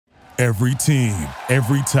Every team,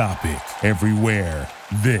 every topic, everywhere.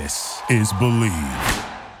 This is Believe.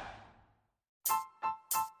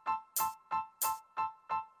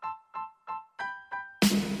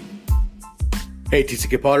 Hey,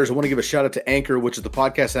 TCK Potters, I want to give a shout out to Anchor, which is the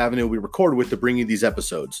podcast avenue we record with to bring you these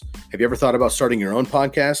episodes. Have you ever thought about starting your own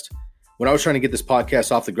podcast? When I was trying to get this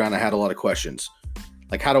podcast off the ground, I had a lot of questions.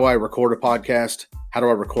 Like, how do I record a podcast? How do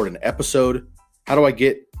I record an episode? How do I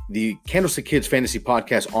get the Candlestick Kids Fantasy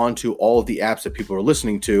Podcast onto all of the apps that people are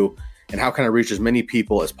listening to? And how can I reach as many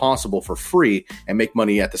people as possible for free and make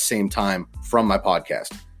money at the same time from my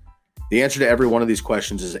podcast? The answer to every one of these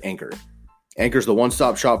questions is Anchor. Anchor is the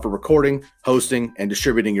one-stop shop for recording, hosting, and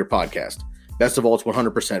distributing your podcast. Best of all, it's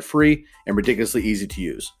 100% free and ridiculously easy to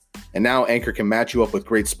use. And now Anchor can match you up with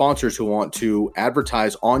great sponsors who want to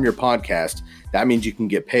advertise on your podcast. That means you can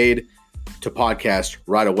get paid to podcast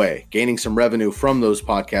right away. Gaining some revenue from those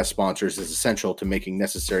podcast sponsors is essential to making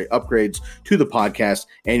necessary upgrades to the podcast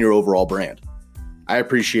and your overall brand. I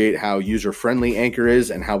appreciate how user-friendly Anchor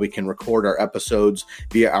is and how we can record our episodes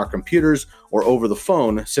via our computers or over the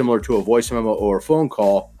phone, similar to a voice memo or a phone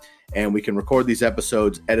call. And we can record these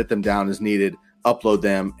episodes, edit them down as needed, upload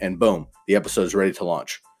them, and boom, the episode is ready to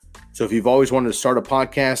launch. So if you've always wanted to start a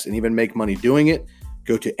podcast and even make money doing it,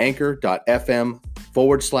 go to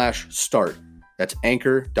anchor.fm/start. That's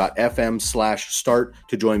anchor.fm/start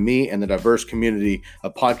to join me and the diverse community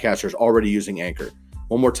of podcasters already using Anchor.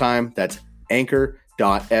 One more time, that's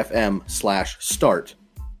anchor.fm/start.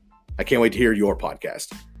 I can't wait to hear your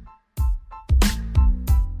podcast.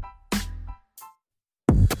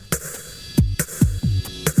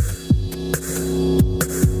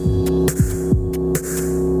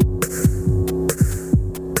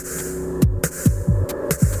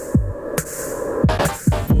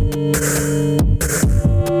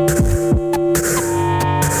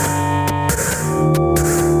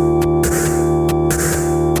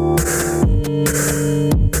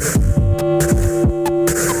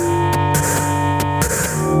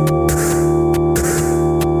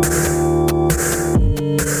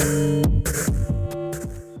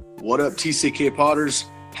 TCK Potters,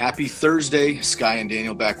 happy Thursday. Sky and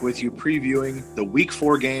Daniel back with you, previewing the Week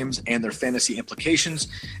 4 games and their fantasy implications.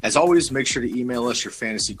 As always, make sure to email us your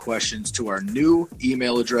fantasy questions to our new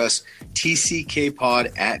email address,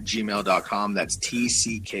 tckpod@gmail.com. That's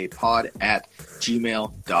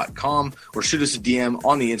tckpod@gmail.com. Or shoot us a DM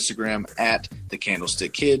on the Instagram at the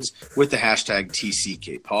Candlestick Kids with the hashtag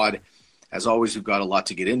TCKPod. As always, we've got a lot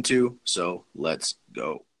to get into, so let's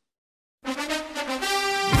go.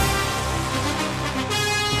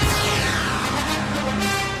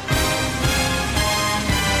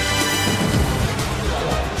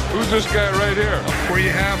 Who's this guy right here? Where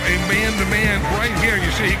you have a man-to-man right here.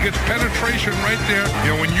 You see, he gets penetration right there.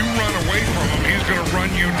 You know, when you run away from him, he's going to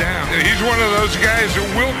run you down. He's one of those guys who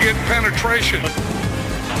will get penetration.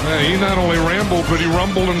 He not only rambled, but he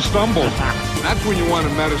rumbled and stumbled. That's when you want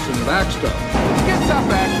a medicine back stuff. He gets up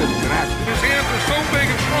accidents and accidents. His hands are so big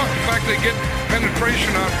and strong. In fact, they get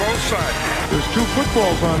penetration on both sides. There's 2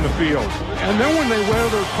 footballs on the field. And then when they wear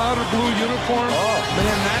their powder blue uniform,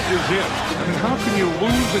 man, that is it. I mean, how can you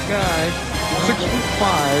lose a guy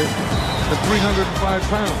 6'5" at 305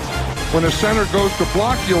 pounds? When a center goes to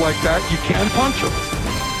block you like that, you can't punch him.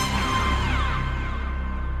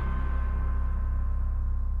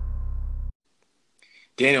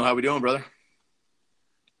 Daniel, how we doing, brother?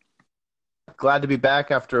 Glad to be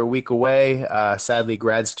back after a week away. Sadly,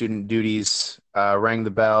 grad student duties rang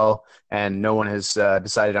the bell, and no one has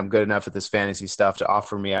decided I'm good enough at this fantasy stuff to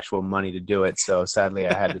offer me actual money to do it. So sadly,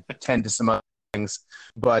 I had to tend to some other things.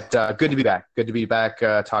 But good to be back. Good to be back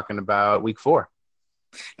talking about week 4.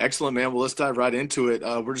 Excellent, man. Well, let's dive right into it.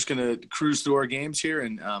 We're just going to cruise through our games here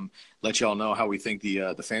and let y'all know how we think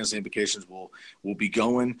the fantasy implications will be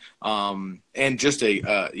going. And just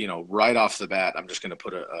right off the bat, I'm just going to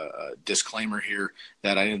put a disclaimer here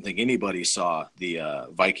that I didn't think anybody saw the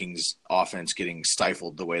Vikings offense getting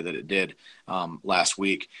stifled the way that it did last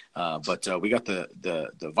week. But we got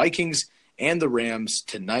the Vikings and the Rams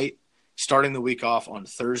tonight, starting the week off on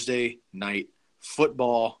Thursday night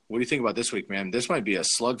football. What do you think about this week, man? This might be a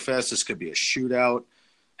slugfest. This could be a shootout.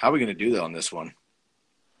 How are we going to do that on this one?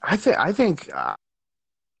 I think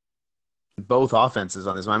both offenses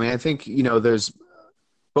on this one. I mean, I think, there's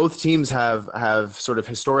both teams have sort of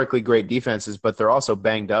historically great defenses, but they're also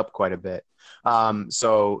banged up quite a bit.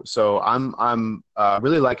 So I'm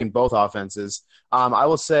really liking both offenses. I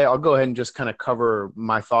will say I'll go ahead and just kind of cover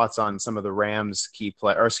my thoughts on some of the Rams key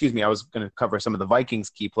play, or excuse me, I was going to cover some of the Vikings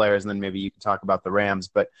key players, and then maybe you can talk about the Rams.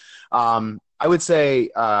 But I would say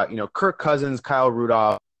Kirk Cousins, Kyle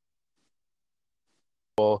Rudolph,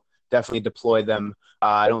 definitely deploy them.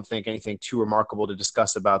 I don't think anything too remarkable to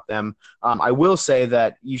discuss about them. I will say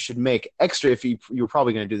that you should make extra, if you're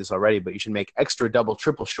probably going to do this already, but you should make extra double,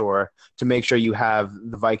 triple sure to make sure you have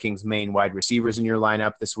the Vikings' main wide receivers in your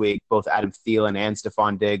lineup this week, both Adam Thielen and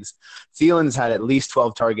Stephon Diggs. Thielen's had at least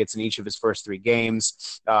 12 targets in each of his first 3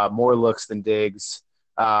 games, more looks than Diggs,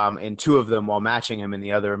 in 2 of them while matching him in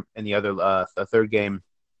the third game.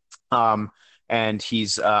 And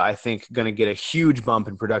he's, I think, going to get a huge bump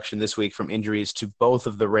in production this week from injuries to both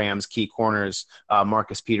of the Rams' key corners,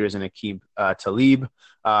 Marcus Peters and Aqib Talib.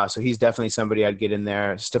 So he's definitely somebody I'd get in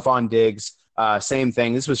there. Stephon Diggs, same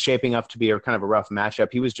thing. This was shaping up to be a kind of a rough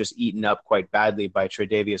matchup. He was just eaten up quite badly by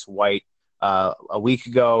Tre'Davious White a week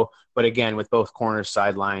ago. But again, with both corners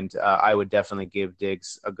sidelined, I would definitely give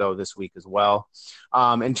Diggs a go this week as well.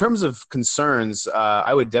 In terms of concerns,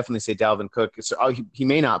 I would definitely say Dalvin Cook. He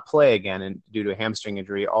may not play again and due to a hamstring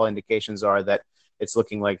injury. All indications are that it's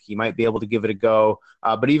looking like he might be able to give it a go.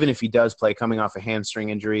 But even if he does play, coming off a hamstring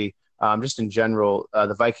injury, just in general,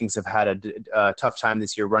 the Vikings have had a tough time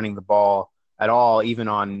this year running the ball at all, even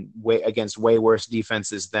against way worse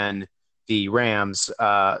defenses than the Rams.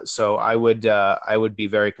 So I would be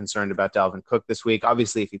very concerned about Dalvin Cook this week.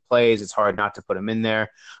 Obviously, if he plays, it's hard not to put him in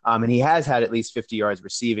there. And he has had at least 50 yards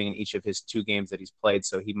receiving in each of his 2 games that he's played,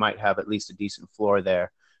 so he might have at least a decent floor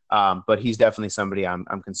there. But he's definitely somebody I'm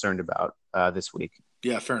concerned about this week.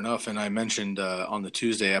 Yeah, fair enough. And I mentioned on the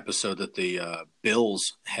Tuesday episode that the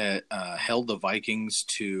Bills had held the Vikings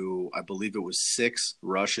to, I believe it was 6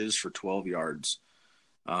 rushes for 12 yards.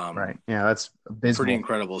 Right. Yeah, that's abysmal. Pretty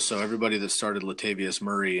incredible. So everybody that started Latavius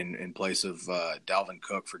Murray in place of Dalvin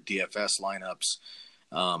Cook for DFS lineups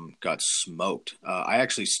got smoked. I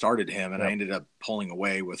actually started him, and I ended up pulling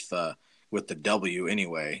away with the W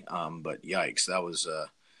anyway. But yikes, that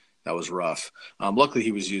was rough. Luckily,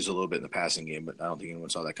 he was used a little bit in the passing game, but I don't think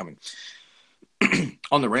anyone saw that coming.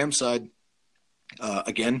 On the Rams side,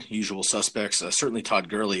 again, usual suspects, certainly Todd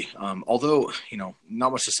Gurley. Although,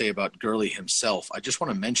 not much to say about Gurley himself. I just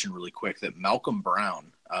want to mention really quick that Malcolm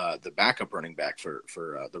Brown, the backup running back for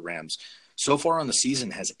the Rams, so far on the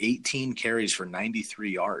season has 18 carries for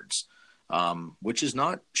 93 yards, which is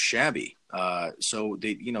not shabby. So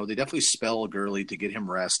they definitely spell Gurley to get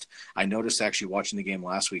him rest. I noticed actually watching the game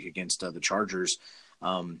last week against the Chargers,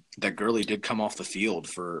 that Gurley did come off the field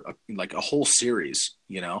for a whole series,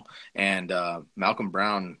 and Malcolm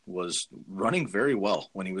Brown was running very well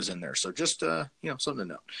when he was in there. So just, something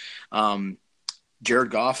to note.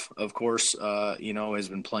 Jared Goff, of course, has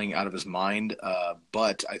been playing out of his mind.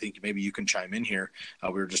 But I think maybe you can chime in here.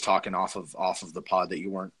 We were just talking off of the pod that you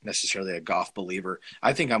weren't necessarily a Goff believer.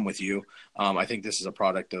 I think I'm with you. I think this is a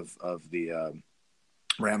product of the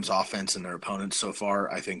Rams offense and their opponents so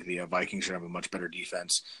far. I think the Vikings should have a much better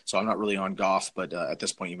defense. So I'm not really on Goff, but at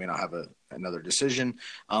this point you may not have another decision.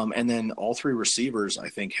 And then all 3 receivers, I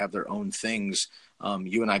think, have their own things.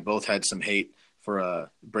 You and I both had some hate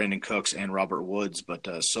for Brandon Cooks and Robert Woods, but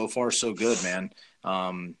so far so good, man.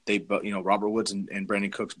 Robert Woods and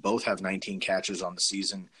Brandon Cooks both have 19 catches on the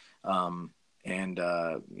season. And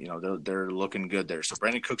they're looking good there. So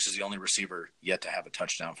Brandon Cooks is the only receiver yet to have a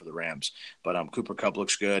touchdown for the Rams. But Cooper Kupp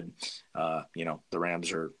looks good. The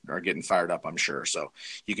Rams are getting fired up, I'm sure. So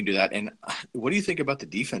you can do that. And what do you think about the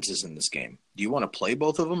defenses in this game? Do you want to play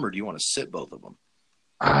both of them, or do you want to sit both of them?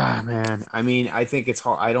 Man. I mean, I think it's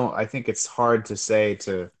hard. I think it's hard to say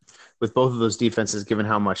with both of those defenses, given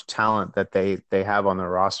how much talent that they have on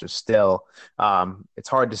their roster still. It's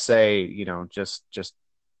hard to say, just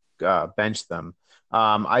bench them.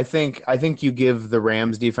 I think you give the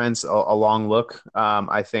Rams defense a long look.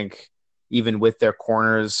 I think even with their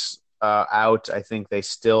corners out, I think they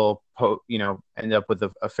still end up with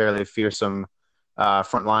a fairly fearsome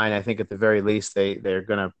front line. I think at the very least they're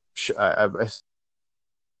going to a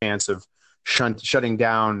chance of shutting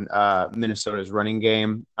down Minnesota's running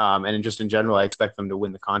game, and just in general, I expect them to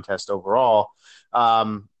win the contest overall.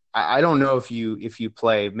 I don't know if you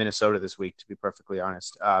play Minnesota this week, to be perfectly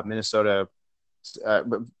honest. Minnesota,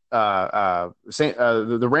 the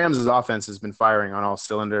Rams' offense has been firing on all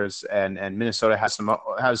cylinders, and Minnesota has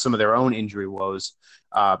some of their own injury woes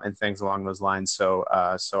and things along those lines. So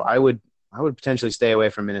I would potentially stay away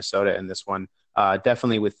from Minnesota in this one.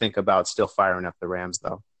 Definitely would think about still firing up the Rams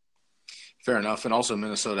though. Fair enough. And also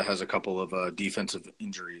Minnesota has a couple of defensive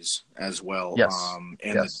injuries as well. Yes.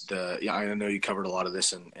 I know you covered a lot of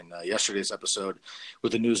this in yesterday's episode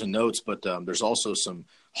with the news and notes, but there's also some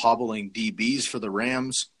hobbling DBs for the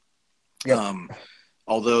Rams. Yep.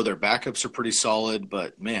 Although their backups are pretty solid,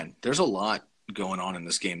 but man, there's a lot going on in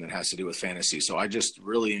this game that has to do with fantasy. So I just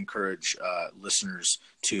really encourage listeners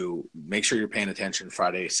to make sure you're paying attention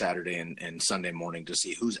Friday, Saturday, and Sunday morning to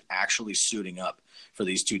see who's actually suiting up for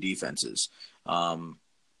these two defenses.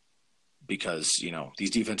 Because,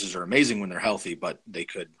 these defenses are amazing when they're healthy, but they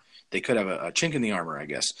could have a chink in the armor, I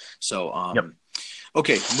guess. So, Yep.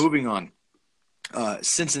 Okay, moving on.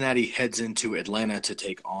 Cincinnati heads into Atlanta to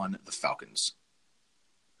take on the Falcons.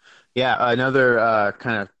 Yeah, another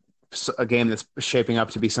kind of a game that's shaping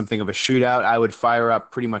up to be something of a shootout. I would fire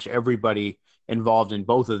up pretty much everybody involved in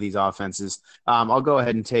both of these offenses. I'll go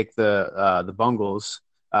ahead and take the Bungles.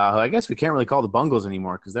 I guess we can't really call the Bungles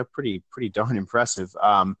anymore because they're pretty darn impressive.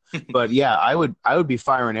 But yeah, I would be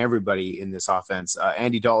firing everybody in this offense.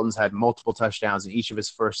 Andy Dalton's had multiple touchdowns in each of his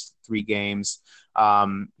first 3 games.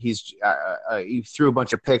 He threw a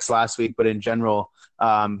bunch of picks last week, but in general,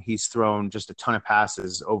 he's thrown just a ton of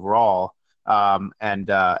passes overall. And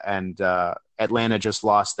Atlanta just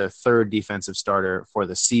lost their 3rd defensive starter for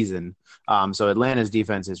the season. So Atlanta's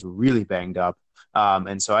defense is really banged up.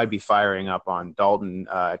 And so I'd be firing up on Dalton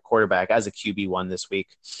at quarterback as a QB1 this week.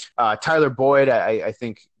 Tyler Boyd, I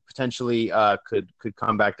think potentially could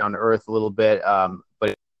come back down to earth a little bit.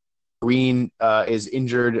 But Green is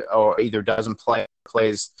injured or either doesn't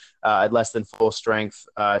plays at less than full strength.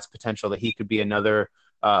 It's potential that he could be another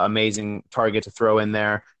amazing target to throw in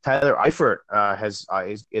there. Tyler Eifert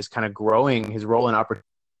is kind of growing his role in opportunity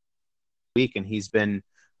week, and he's been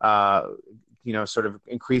sort of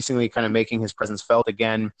increasingly kind of making his presence felt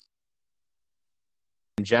again.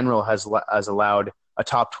 In general, has allowed a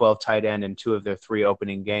top 12 tight end in 2 of their 3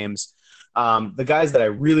 opening games. The guys that I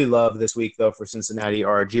really love this week, though, for Cincinnati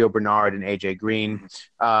are Gio Bernard and A.J. Green.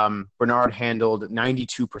 Bernard handled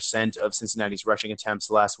 92% of Cincinnati's rushing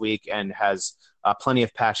attempts last week and has plenty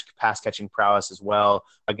of pass-catching prowess as well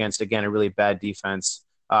against, again, a really bad defense.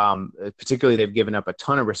 Particularly, they've given up a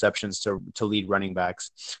ton of receptions to lead running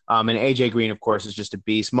backs. And A.J. Green, of course, is just a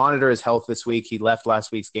beast. Monitor his health this week. He left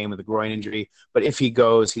last week's game with a groin injury. But if he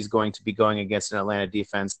goes, he's going to be going against an Atlanta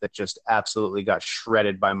defense that just absolutely got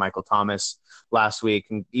shredded by Michael Thomas last week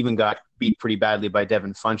and even got beat pretty badly by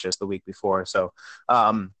Devin Funchess the week before. So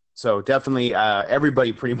definitely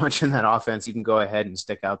everybody pretty much in that offense, you can go ahead and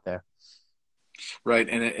stick out there. Right,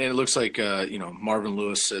 and it looks like Marvin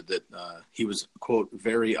Lewis said that he was, quote,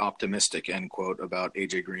 very optimistic, end quote, about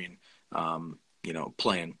A.J. Green,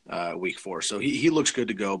 playing week 4. So he looks good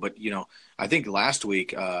to go. But I think last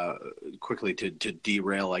week, quickly to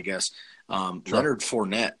derail, I guess, sure. Leonard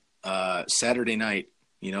Fournette, Saturday night,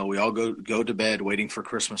 we all go to bed waiting for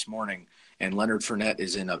Christmas morning, and Leonard Fournette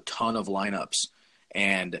is in a ton of lineups.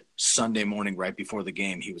 And Sunday morning, right before the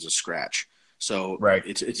game, he was a scratch. So right.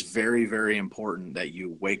 It's very, very important that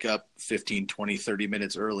you wake up 15, 20, 30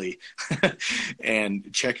 minutes early and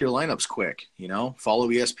check your lineups quick, follow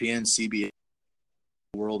ESPN, CBS,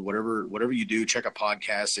 World, whatever you do, check a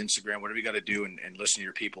podcast, Instagram, whatever you got to do and listen to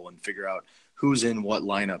your people and figure out who's in what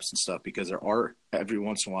lineups and stuff, because there are every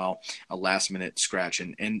once in a while a last minute scratch.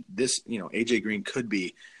 And this, AJ Green could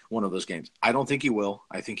be one of those games. I don't think he will.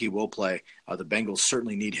 I think he will play. The Bengals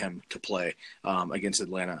certainly need him to play against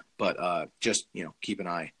Atlanta, but just, keep an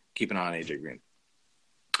eye on AJ Green.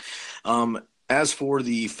 As for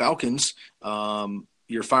the Falcons,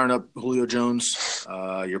 you're firing up Julio Jones.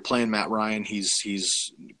 You're playing Matt Ryan.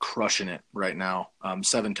 He's crushing it right now.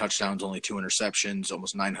 7 touchdowns, only 2 interceptions,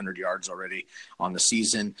 almost 900 yards already on the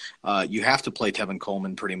season. You have to play Tevin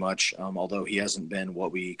Coleman pretty much, although he hasn't been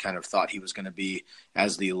what we kind of thought he was going to be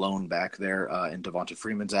as the lone back there in Devonta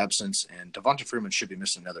Freeman's absence. And Devonta Freeman should be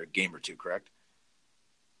missing another game or 2, correct?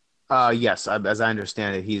 Yes, as I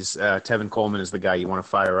understand it, he's Tevin Coleman is the guy you want to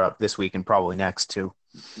fire up this week and probably next too.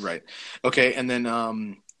 Right. Okay, and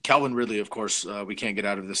then Calvin Ridley, of course, we can't get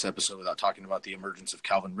out of this episode without talking about the emergence of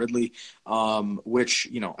Calvin Ridley, which,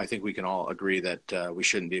 I think we can all agree that we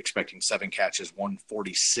shouldn't be expecting 7 catches,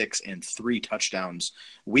 146, and 3 touchdowns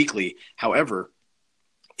weekly. However,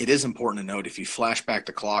 it is important to note, if you flash back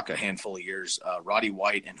the clock a handful of years, Roddy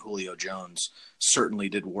White and Julio Jones certainly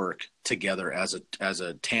did work together as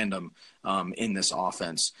a tandem in this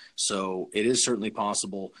offense. So it is certainly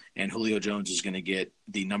possible, and Julio Jones is going to get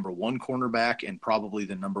the number 1 cornerback and probably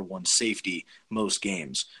the number 1 safety most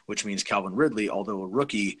games, which means Calvin Ridley, although a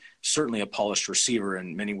rookie, certainly a polished receiver,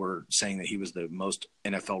 and many were saying that he was the most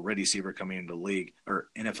NFL-ready receiver coming into the league, or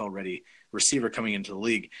NFL-ready receiver coming into the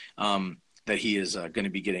league, that he is going to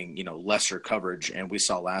be getting, lesser coverage. And we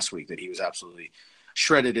saw last week that he was absolutely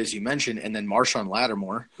shredded, as you mentioned. And then Marshawn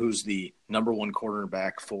Lattimore, who's the number 1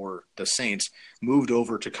 cornerback for the Saints, moved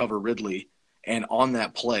over to cover Ridley. And on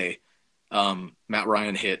that play, Matt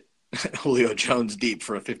Ryan hit Julio Jones deep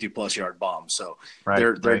for a 50-plus yard bomb. So Right,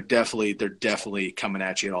 they're right. definitely coming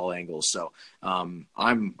at you at all angles. So I'm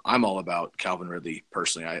all about Calvin Ridley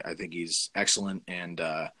personally. I think he's excellent, and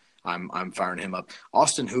I'm firing him up.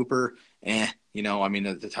 Austin Hooper, at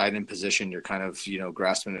the tight end position, you're kind of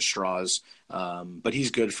grasping at straws. But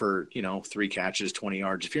he's good for 3 catches, 20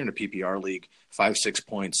 yards. If you're in a PPR league, 5-6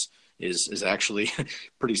 points is actually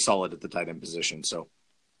pretty solid at the tight end position. So.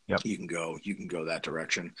 Yep. You can go that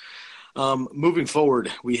direction. Moving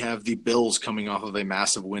forward, we have the Bills coming off of a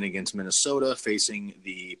massive win against Minnesota, facing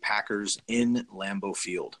the Packers in Lambeau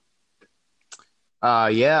Field.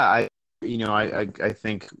 I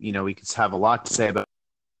think we could have a lot to say about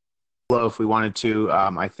Buffalo if we wanted to.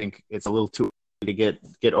 I think it's a little too early to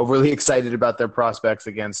get overly excited about their prospects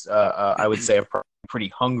against I would say a pretty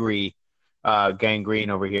hungry Gang Green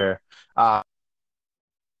over here. I'll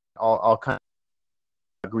kind of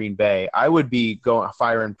Green Bay. I would be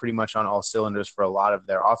firing pretty much on all cylinders for a lot of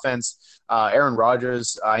their offense. Aaron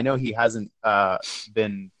Rodgers, I know he hasn't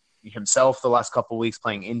been himself the last couple of weeks,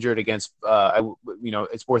 playing injured against.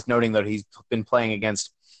 It's worth noting that he's been playing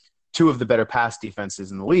against 2 of the better pass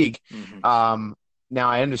defenses in the league. Mm-hmm. Now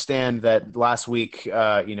I understand that last week,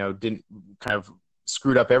 didn't kind of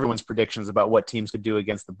screwed up everyone's predictions about what teams could do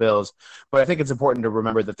against the Bills. But I think it's important to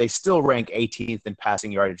remember that they still rank 18th in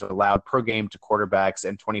passing yardage allowed per game to quarterbacks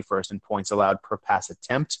and 21st in points allowed per pass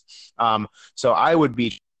attempt. So I would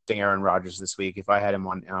be Aaron Rodgers this week. If I had him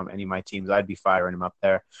on any of my teams, I'd be firing him up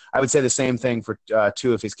there. I would say the same thing for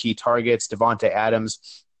 2 of his key targets, Devontae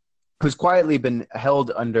Adams, who's quietly been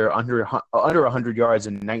held under 100 yards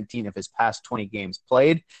in 19 of his past 20 games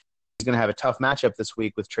played. He's going to have a tough matchup this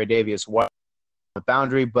week with Tre'Davious White the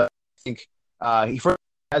boundary, but I think he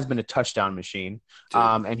has been a touchdown machine,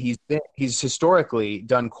 and he's historically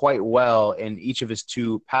done quite well in each of his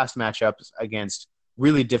 2 past matchups against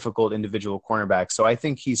really difficult individual cornerbacks. So I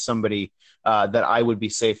think he's somebody that I would be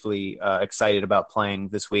safely excited about playing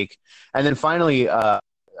this week. And then finally, I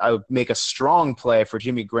would make a strong play for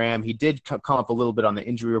Jimmy Graham. He did come up a little bit on the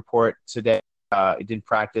injury report today. He didn't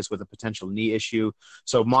practice with a potential knee issue,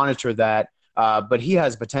 so monitor that. But he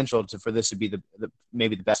has potential for this to be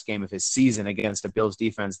maybe the best game of his season against a Bills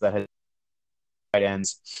defense that has tight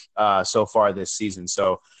ends so far this season.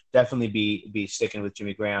 So definitely be sticking with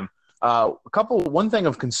Jimmy Graham. One thing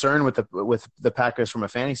of concern with the Packers from a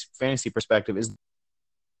fantasy perspective is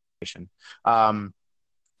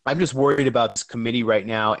I'm just worried about this committee right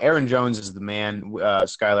now. Aaron Jones is the man.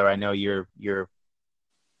 Skylar, I know you're a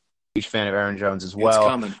huge fan of Aaron Jones as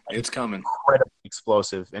well. It's coming. Incredibly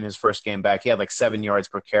explosive in his first game back. He had like 7 yards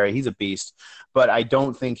per carry. He's a beast, but I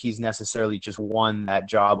don't think he's necessarily just won that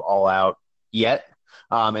job all out yet.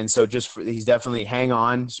 And so he's definitely hang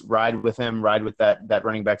on, ride with that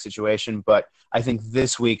running back situation. But I think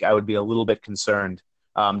this week I would be a little bit concerned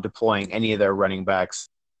deploying any of their running backs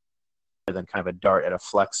other than kind of a dart at a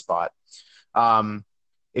flex spot.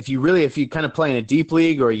 If you kind of play in a deep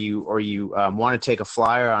league or you want to take a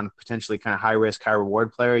flyer on potentially kind of high risk, high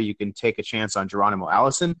reward player, you can take a chance on Geronimo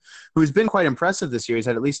Allison, who's been quite impressive this year. He's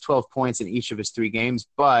had at least 12 points in each of his 3 games,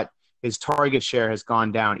 but his target share has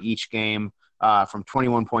gone down each game from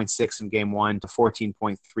 21.6 in game 1 to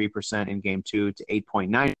 14.3% in game 2 to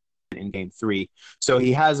 8.9 in game 3. So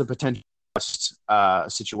he has a potential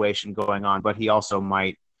situation going on, but he also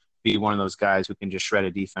might be one of those guys who can just shred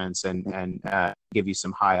a defense and give you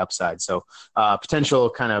some high upside. So potential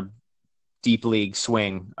kind of deep league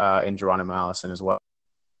swing in Geronimo Allison as well.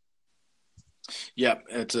 Yeah,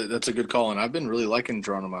 that's a good call, and I've been really liking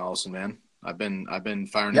Geronimo Allison, man. I've been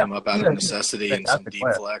firing him up out of necessity and some deep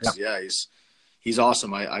flex. Yeah, he's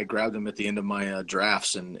awesome. I grabbed him at the end of my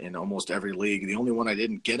drafts in almost every league. The only one I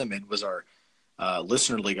didn't get him in was our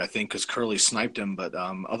listener league, I think, because Curly sniped him. But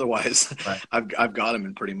otherwise, right. I've got him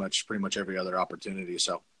in pretty much every other opportunity.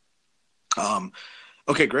 So,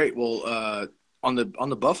 okay, great. Well, on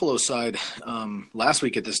the Buffalo side, last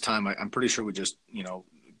week at this time, I'm pretty sure we just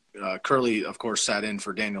Curly, of course, sat in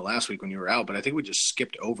for Daniel last week when you were out, but I think we just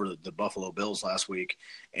skipped over the Buffalo Bills last week,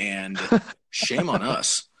 and shame on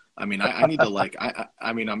us. I mean, I need to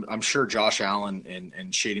I'm sure Josh Allen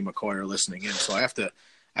and Shady McCoy are listening in, so I have to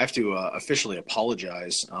officially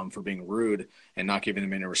apologize for being rude and not giving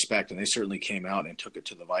them any respect, and they certainly came out and took it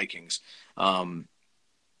to the Vikings.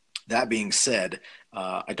 That being said,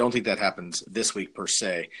 I don't think that happens this week per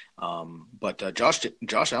se. But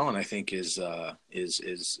Josh Allen, I think, is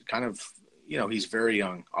kind of, he's very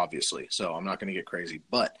young, obviously, so I'm not going to get crazy.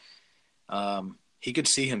 But he could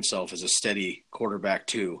see himself as a steady quarterback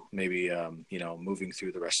too, maybe, moving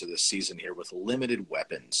through the rest of this season here with limited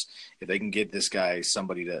weapons. If they can get this guy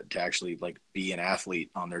somebody to actually like be an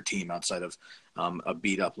athlete on their team outside of a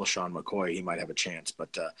beat up LaShawn McCoy, he might have a chance.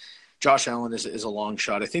 But Josh Allen is a long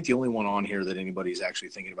shot. I think the only one on here that anybody's actually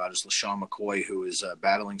thinking about is LaShawn McCoy, who is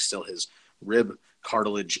battling still his rib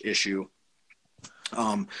cartilage issue.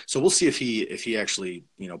 So we'll see if he actually,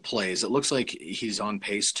 plays. It looks like he's on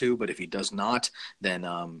pace too, but if he does not, then,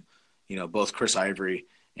 both Chris Ivory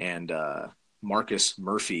and Marcus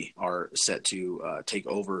Murphy are set to take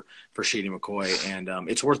over for Shady McCoy. And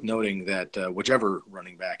it's worth noting that whichever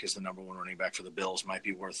running back is the number one running back for the Bills might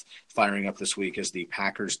be worth firing up this week, as the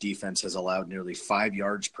Packers defense has allowed nearly 5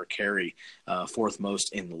 yards per carry, fourth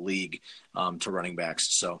most in the league to running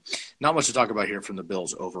backs. So not much to talk about here from the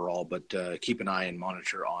Bills overall, but keep an eye and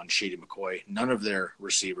monitor on Shady McCoy. None of their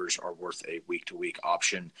receivers are worth a week-to-week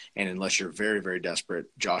option. And unless you're very, very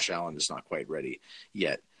desperate, Josh Allen is not quite ready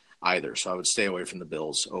yet either. So I would stay away from the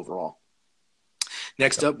Bills overall.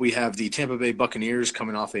 Next up, we have the Tampa Bay Buccaneers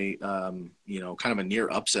coming off a, kind of a near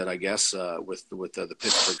upset, I guess, with the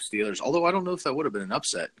Pittsburgh Steelers. Although I don't know if that would have been an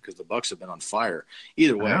upset because the Bucs have been on fire.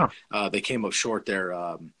 Either way, they came up short there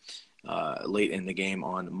late in the game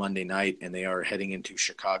on Monday night, and they are heading into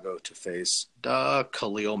Chicago to face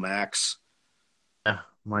Khalil Max. Yeah,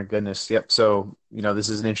 my goodness. Yep. So, this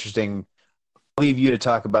is an interesting – I'll leave you to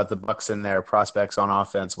talk about the Bucs and their prospects on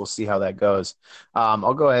offense. We'll see how that goes.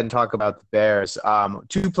 I'll go ahead and talk about the Bears.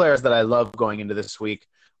 Two players that I love going into this week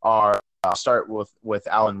are I'll start with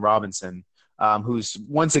Allen Robinson, who's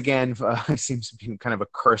once again seems to be kind of a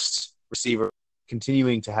cursed receiver,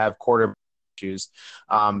 continuing to have quarterback issues.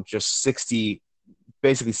 Just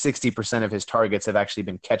basically 60% of his targets have actually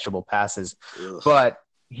been catchable passes. Ugh. But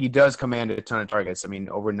he does command a ton of targets. I mean,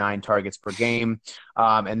 over 9 targets per game.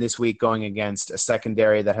 And this week going against a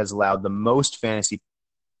secondary that has allowed the most fantasy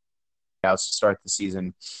outs to start the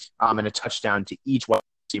season, and a touchdown to each wide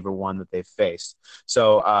receiver one that they've faced.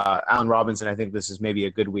 So Allen Robinson, I think this is maybe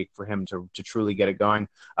a good week for him to truly get it going.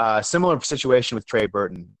 Similar situation with Trey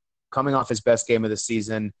Burton, coming off his best game of the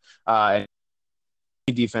season, and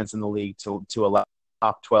defense in the league to allow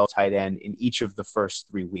top 12 tight end in each of the first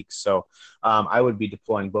 3 weeks. So I would be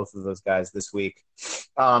deploying both of those guys this week. This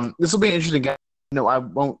will be an interesting game. I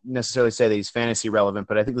won't necessarily say that he's fantasy relevant,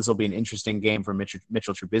 but I think this will be an interesting game for Mitchell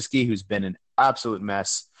Trubisky, who's been an absolute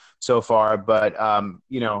mess so far. But,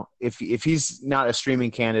 if he's not a streaming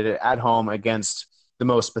candidate at home against the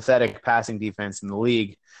most pathetic passing defense in the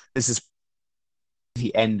league, this is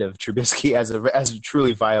the end of Trubisky as a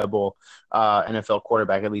truly viable NFL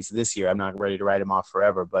quarterback, at least this year. I'm not ready to write him off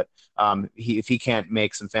forever, but if he can't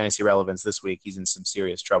make some fantasy relevance this week, he's in some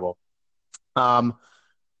serious trouble.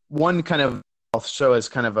 One kind of I'll show as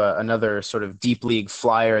kind of another sort of deep league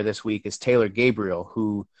flyer this week is Taylor Gabriel,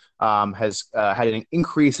 who has had an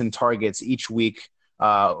increase in targets each week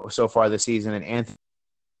so far this season, and Anthony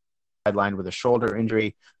sidelined with a shoulder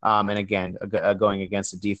injury, and again going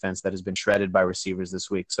against a defense that has been shredded by receivers this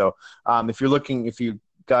week. So if you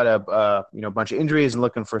got a bunch of injuries and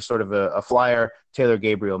looking for sort of a flyer, Taylor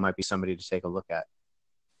Gabriel might be somebody to take a look at.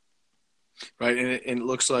 Right, and it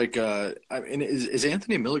looks like is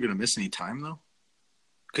Anthony Miller going to miss any time though?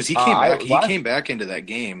 Because he came back. He came back into that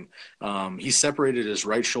game. He separated his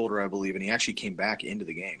right shoulder, I believe, and he actually came back into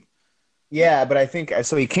the game. Yeah, but I think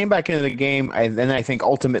so. He came back into the game, and then I think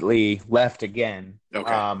ultimately left again.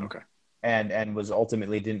 Okay. And was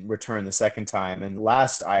ultimately didn't return the second time. And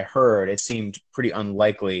last I heard, it seemed pretty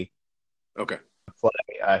unlikely. Okay. To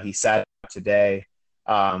play. He sat out today,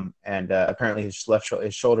 and apparently his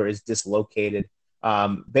shoulder is dislocated.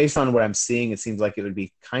 Based on what I'm seeing, it seems like it would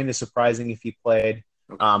be kind of surprising if he played.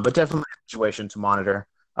 Okay. But definitely a situation to monitor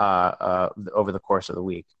over the course of the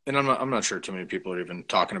week. And I'm not sure too many people are even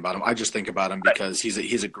talking about him. I just think about him because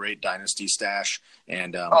he's a great dynasty stash,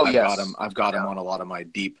 and I've got him on a lot of my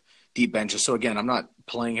deep benches. So again, I'm not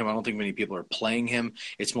playing him. I don't think many people are playing him.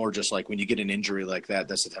 It's more just like when you get an injury like that,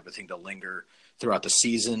 that's the type of thing to linger throughout the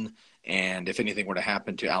season. And if anything were to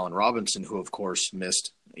happen to Allen Robinson, who of course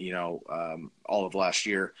missed, all of last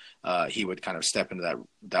year, he would kind of step into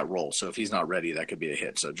that role. So if he's not ready, that could be a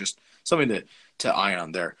hit. So just something to eye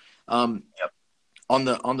on there. Yep. On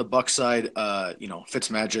the Bucs side,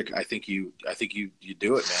 Fitzmagic, I think you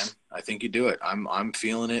do it, man. I think you do it. I'm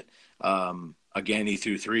feeling it. Again, he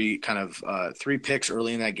threw three picks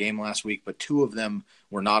early in that game last week, but 2 of them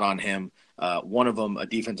were not on him. One of them, a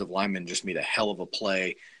defensive lineman, just made a hell of a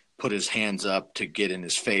play, put his hands up to get in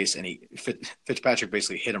his face, and Fitzpatrick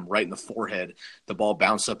basically hit him right in the forehead. The ball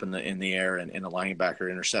bounced up in the air, and the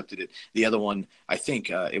linebacker intercepted it. The other one, I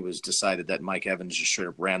think it was decided that Mike Evans just straight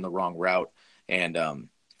up ran the wrong route, and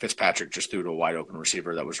Fitzpatrick just threw to a wide open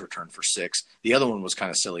receiver that was returned for 6. The other one was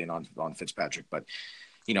kind of silly and on Fitzpatrick, but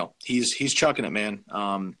he's chucking it, man.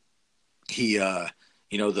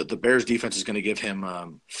 The Bears defense is going to give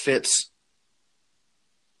him fits,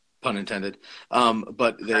 pun intended.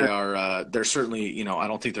 But they're certainly, I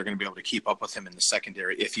don't think they're going to be able to keep up with him in the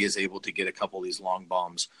secondary if he is able to get a couple of these long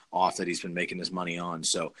bombs off that he's been making his money on.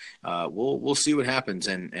 So we'll see what happens.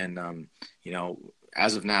 And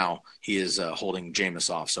as of now, he is holding Jameis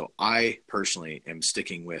off. So I personally am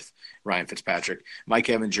sticking with Ryan Fitzpatrick. Mike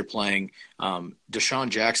Evans, you're playing. Deshaun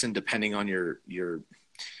Jackson, depending on your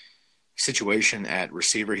situation at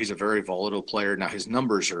receiver, he's a very volatile player. Now, his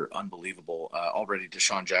numbers are unbelievable. Already,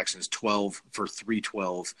 Deshaun Jackson is 12 for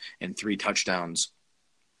 312 and 3 touchdowns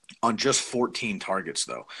on just 14 targets,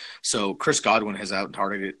 though. So Chris Godwin has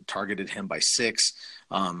out-targeted him by 6.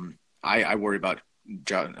 I worry about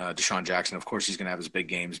Deshaun Jackson. Of course, he's going to have his big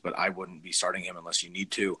games, but I wouldn't be starting him unless you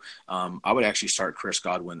need to. I would actually start Chris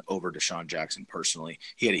Godwin over Deshaun Jackson personally.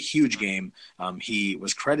 He had a huge game. He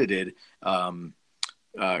was credited.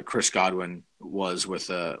 Chris Godwin was with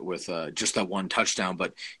just that one touchdown,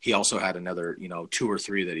 but he also had another 2 or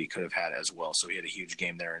 3 that he could have had as well. So he had a huge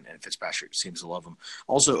game there, and Fitzpatrick seems to love him.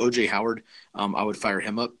 Also, OJ Howard, I would fire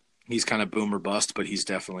him up. He's kind of boom or bust, but he's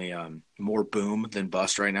definitely more boom than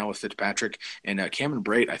bust right now with Fitzpatrick. And Cameron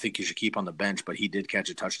Brate, I think you should keep on the bench, but he did catch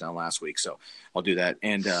a touchdown last week, so I'll do that.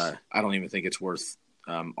 And I don't even think it's worth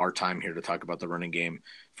our time here to talk about the running game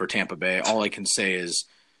for Tampa Bay. All I can say is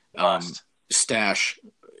stash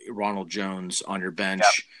Ronald Jones on your bench.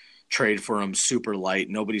 Yep. Trade for him super light.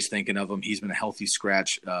 Nobody's thinking of him. He's been a healthy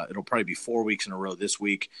scratch. It'll probably be 4 weeks in a row this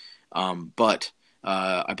week. But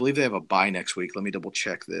I believe they have a bye next week. Let me double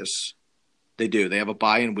check this. They do. They have a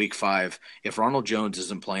bye in week 5. If Ronald Jones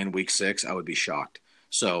isn't playing week 6, I would be shocked.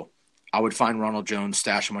 So I would find Ronald Jones,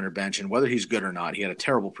 stash him on your bench, and whether he's good or not, he had a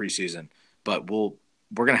terrible preseason, but we're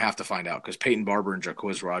going to have to find out because Peyton Barber and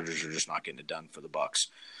Jacquizz Rodgers are just not getting it done for the Bucs.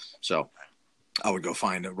 So I would go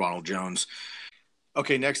find Ronald Jones.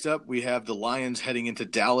 Okay, next up we have the Lions heading into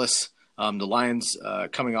Dallas. The Lions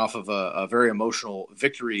coming off of a very emotional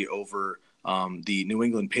victory over the New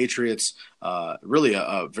England Patriots. Really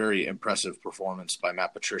a very impressive performance by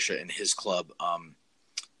Matt Patricia and his club,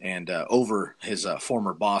 and over his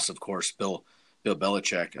former boss, of course, Bill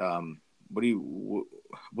Belichick. What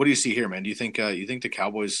do you see here, man? Do you think the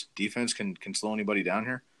Cowboys defense can slow anybody down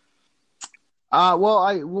here?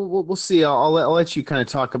 We'll see. I'll let you kind of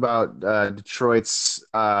talk about Detroit's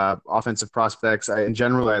offensive prospects. In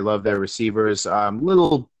general, I love their receivers.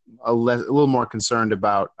 A little more concerned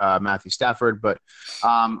about Matthew Stafford, but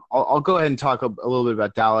I'll go ahead and talk a little bit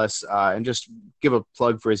about Dallas and just give a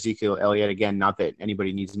plug for Ezekiel Elliott. Again, not that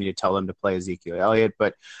anybody needs me to tell them to play Ezekiel Elliott,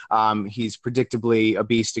 but he's predictably a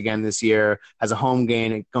beast again this year. Has a home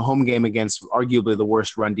game against arguably the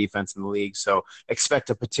worst run defense in the league. So expect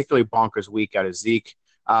a particularly bonkers week out of Zeke.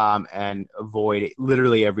 And avoid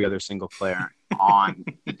literally every other single player on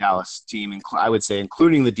the Dallas team, I would say,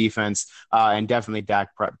 including the defense, and definitely Dak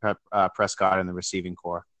Prescott in the receiving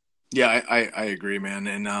core. Yeah, I agree, man.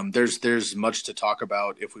 And there's much to talk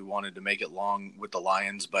about if we wanted to make it long with the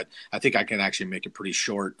Lions, but I think I can actually make it pretty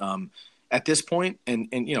short. At this point, and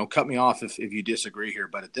cut me off if you disagree here,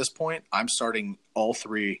 but at this point, I'm starting all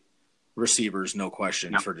 3 receivers, no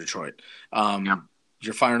question, for Detroit.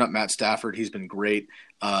 You're firing up Matt Stafford. He's been great.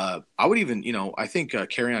 I would even, I think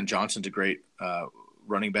Kerryon Johnson's a great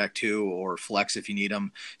running back too, or flex if you need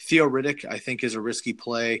him. Theo Riddick, I think, is a risky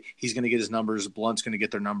play. He's going to get his numbers. Blunt's going to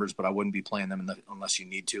get their numbers, but I wouldn't be playing them unless you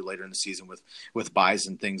need to later in the season with buys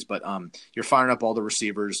and things. But you're firing up all the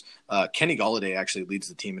receivers. Kenny Golladay actually leads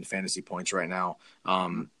the team in fantasy points right now.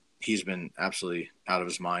 He's been absolutely out of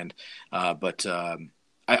his mind.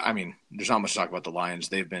 I mean, there's not much to talk about the Lions.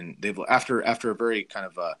 They've after a very kind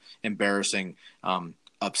of embarrassing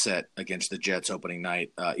upset against the Jets opening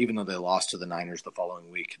night, even though they lost to the Niners the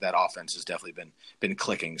following week, that offense has definitely been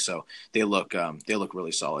clicking. So they look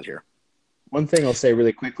really solid here. One thing I'll say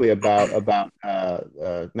really quickly about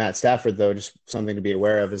Matt Stafford, though, just something to be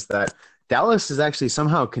aware of, is that Dallas is actually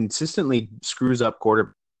somehow consistently screws up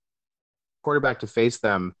quarterback to face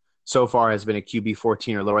them. So far has been a QB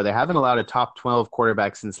 14 or lower. They haven't allowed a top 12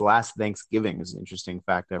 quarterback since last Thanksgiving, is an interesting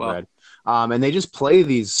fact I've read. And they just play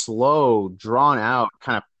these slow, drawn out,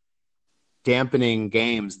 kind of dampening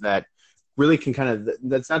games that really can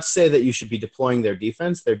that's not to say that you should be deploying their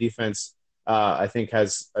defense. Their defense I think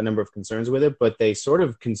has a number of concerns with it, but they sort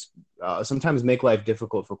of sometimes make life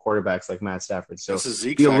difficult for quarterbacks like Matt Stafford. So it's a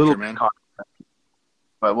Zeke be a factor, little man.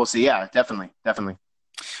 But we'll see. Yeah, definitely.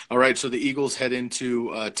 All right, so the Eagles head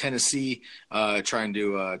into Tennessee, trying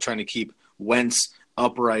to keep Wentz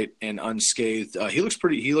upright and unscathed. He looked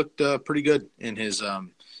pretty good in his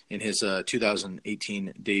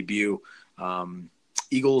 2018 debut.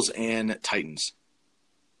 Eagles and Titans.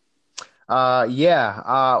 Well,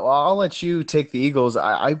 I'll let you take the Eagles.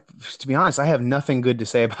 I to be honest, I have nothing good to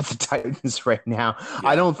say about the Titans right now. Yeah,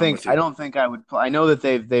 I don't think I would. I know that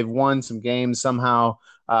they've won some games somehow,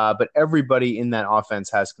 but everybody in that offense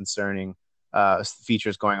has concerning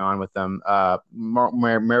features going on with them.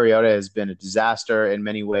 Mariota has been a disaster in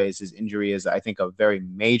many ways. His injury is, I think, a very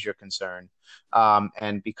major concern.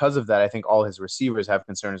 And because of that, I think all his receivers have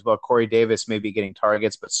concern as well. Corey Davis may be getting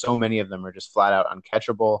targets, but so many of them are just flat out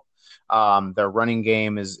uncatchable. Their running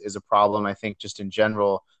game is a problem, I think, just in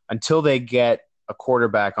general. Until they get a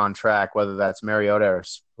quarterback on track, whether that's Mariota or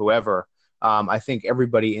whoever, I think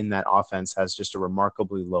everybody in that offense has just a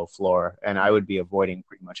remarkably low floor, and I would be avoiding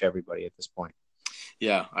pretty much everybody at this point.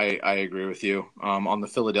 Yeah, I agree with you. On the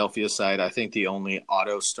Philadelphia side, I think the only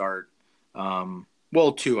auto start,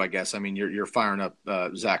 two, I guess. I mean, you're firing up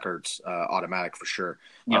Zach Ertz automatic for sure.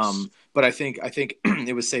 Yes. But I think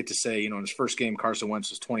it was safe to say, in his first game, Carson Wentz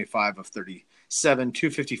was 25 of 37,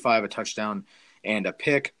 255, a touchdown and a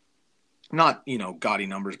pick. Not, gaudy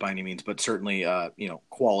numbers by any means, but certainly,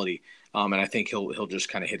 quality. And I think he'll just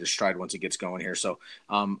kind of hit his stride once he gets going here. So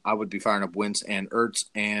I would be firing up Wentz and Ertz,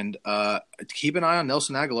 and keep an eye on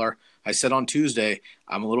Nelson Aguilar. I said on Tuesday,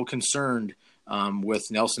 I'm a little concerned with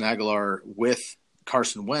Nelson Aguilar with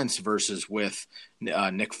Carson Wentz versus with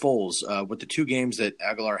Nick Foles. With the two games that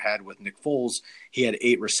Aguilar had with Nick Foles, he had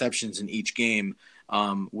 8 receptions in each game.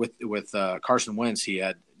 With Carson Wentz, he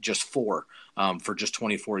had just 4 for just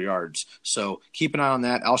 24 yards. So keep an eye on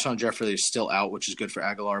that. Alshon Jeffrey is still out, which is good for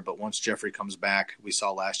Aguilar. But once Jeffrey comes back, we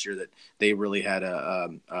saw last year that they really had a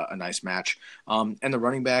nice match. And the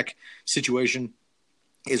running back situation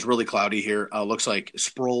is really cloudy here. Looks like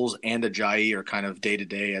Sproles and Ajayi are kind of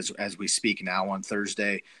day-to-day as we speak now on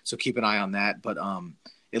Thursday. So keep an eye on that. But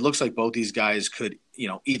it looks like both these guys could,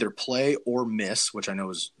 either play or miss, which I know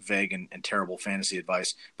is vague and terrible fantasy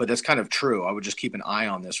advice, but that's kind of true. I would just keep an eye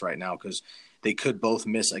on this right now because they could both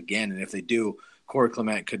miss again. And if they do, Corey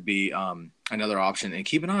Clement could be another option. And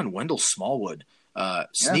keep an eye on Wendell Smallwood.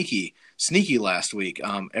 Sneaky last week.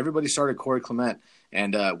 Everybody started Corey Clement.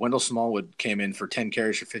 And Wendell Smallwood came in for 10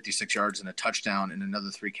 carries for 56 yards and a touchdown and another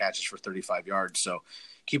 3 catches for 35 yards. So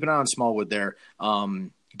keep an eye on Smallwood there.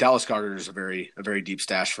 Dallas Goedert is a very deep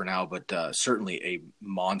stash for now, but certainly a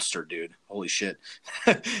monster, dude. Holy shit.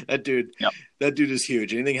 That dude is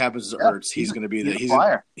huge. Anything happens to Ertz, he's going to be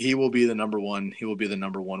he will be the number one. He will be the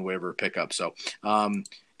number one waiver pickup. So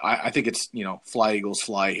I think it's, fly Eagles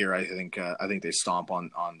fly here. I think they stomp on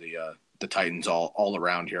the Titans all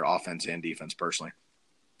around here, offense and defense personally.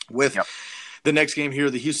 With the next game here,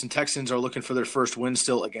 the Houston Texans are looking for their first win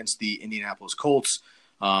still against the Indianapolis Colts.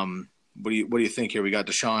 What do you think here? We got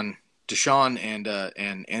Deshaun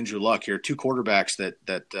and Andrew Luck here, 2 quarterbacks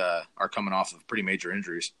that are coming off of pretty major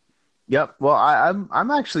injuries. Yep. Well,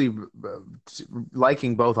 I'm actually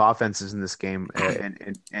liking both offenses in this game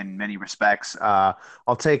in many respects.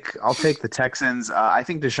 I'll take the Texans. I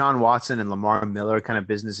think Deshaun Watson and Lamar Miller kind of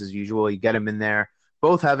business as usual. You get them in there.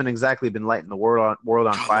 Both haven't exactly been lighting the world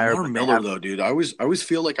on fire. Lamar Miller though, dude, I always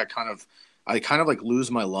feel like I kind of like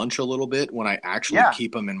lose my lunch a little bit when I actually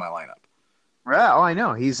keep him in my lineup. Yeah, I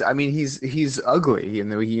know. He's ugly,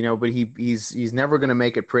 but he's never going to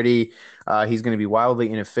make it pretty. He's going to be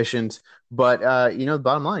wildly inefficient. But the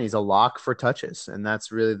bottom line, he's a lock for touches, and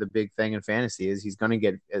that's really the big thing in fantasy is he's going to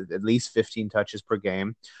get at least 15 touches per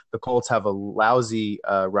game. The Colts have a lousy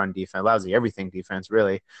run defense, lousy everything defense,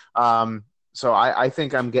 really. So I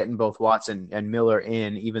think I'm getting both Watson and Miller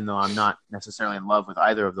in, even though I'm not necessarily in love with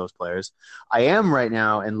either of those players. I am right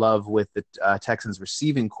now in love with the Texans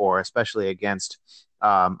receiving core, especially against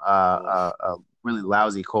a really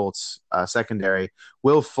lousy Colts secondary.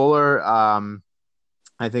 Will Fuller,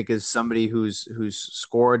 I think, is somebody who's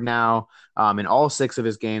scored now in all 6 of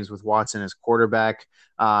his games with Watson as quarterback,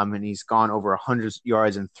 and he's gone over 100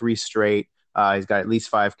 yards in 3 straight. He's got at least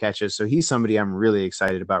 5 catches. So he's somebody I'm really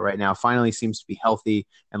excited about right now. Finally seems to be healthy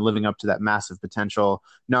and living up to that massive potential.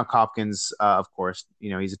 Nuck Hopkins, of course,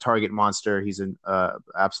 he's a target monster. He's an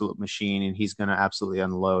absolute machine, and he's going to absolutely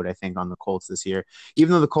unload, I think, on the Colts this year.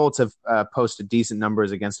 Even though the Colts have posted decent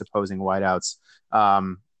numbers against opposing wideouts,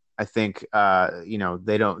 I think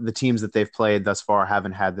the teams that they've played thus far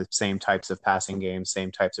haven't had the same types of passing games,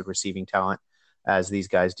 same types of receiving talent as these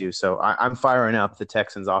guys do. So I'm firing up the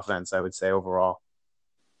Texans offense, I would say, overall.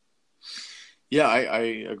 Yeah, I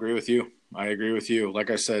agree with you. Like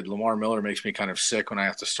I said, Lamar Miller makes me kind of sick when I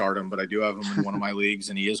have to start him, but I do have him in one of my leagues,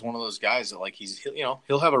 and he is one of those guys that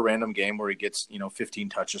he'll have a random game where he gets 15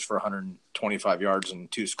 touches for 125 yards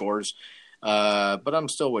and 2 scores. But I'm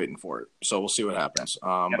still waiting for it, so we'll see what happens.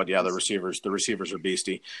 But yeah, the receivers are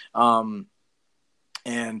beastie. And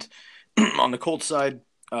on the Colts side,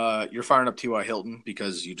 you're firing up T.Y. Hilton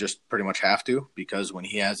because you just pretty much have to, because when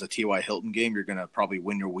he has a T.Y. Hilton game, you're going to probably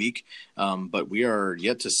win your week. But we are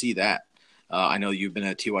yet to see that. I know you've been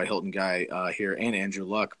a T.Y. Hilton guy here, and Andrew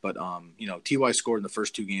Luck, but T.Y. scored in the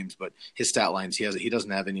first 2 games, but his stat lines, he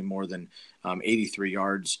doesn't have any more than 83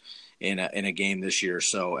 yards in a game this year.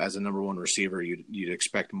 So as a number 1 receiver, you'd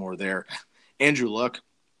expect more there. Andrew Luck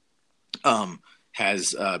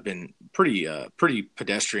has been pretty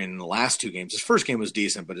pedestrian in the last 2 games. His first game was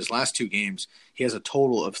decent, but his last 2 games, he has a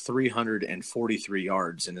total of 343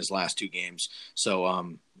 yards in his last 2 games. So a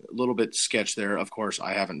little bit sketch there. Of course,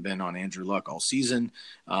 I haven't been on Andrew Luck all season.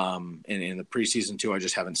 And in the preseason too, I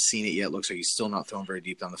just haven't seen it yet. Looks like he's still not throwing very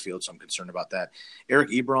deep down the field, so I'm concerned about that. Eric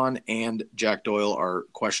Ebron and Jack Doyle are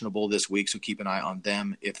questionable this week, so keep an eye on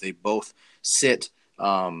them. If they both sit,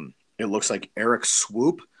 it looks like Eric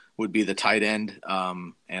Swoop would be the tight end.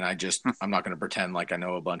 And I'm not going to pretend like I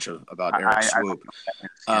know a bunch about Eric Swoop.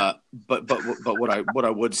 But what I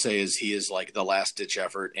would say is he is like the last ditch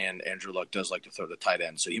effort, and Andrew Luck does like to throw the tight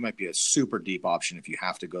end. So he might be a super deep option if you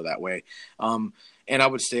have to go that way. And I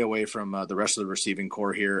would stay away from the rest of the receiving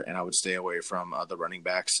core here, and I would stay away from the running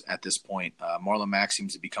backs at this point. Marlon Mack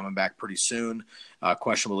seems to be coming back pretty soon.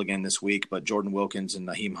 Questionable again this week, but Jordan Wilkins and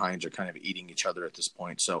Naheem Hines are kind of eating each other at this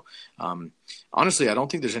point. So honestly, I don't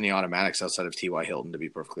think there's any automatics outside of T.Y. Hilton, to be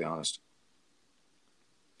perfectly honest.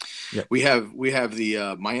 Yep. We have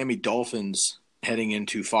the Miami Dolphins heading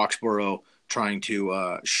into Foxborough, trying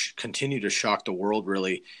to continue to shock the world,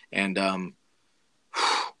 really. And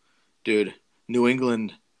dude, New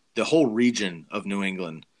England, the whole region of New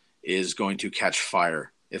England is going to catch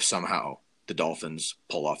fire if somehow the Dolphins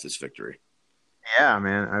pull off this victory. Yeah,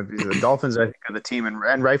 man. The Dolphins, I think, are the team,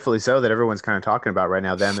 and rightfully so, that everyone's kind of talking about right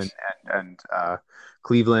now. Them and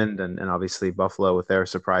Cleveland and obviously Buffalo with their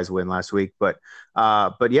surprise win last week. But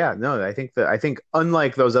yeah, no, I think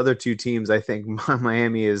unlike those other 2 teams, I think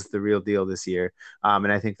Miami is the real deal this year.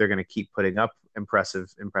 And I think they're going to keep putting up impressive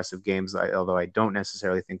games, although I don't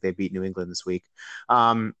necessarily think they beat New England this week.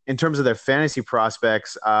 In terms of their fantasy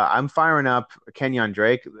prospects, I'm firing up Kenyon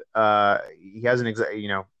Drake. He hasn't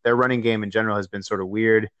their running game in general has been sort of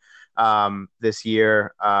weird this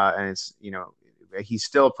year. And it's, he's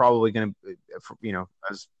still probably going to,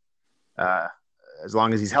 as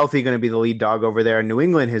long as he's healthy, going to be the lead dog over there. New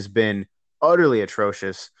England has been utterly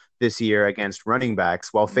atrocious this year against running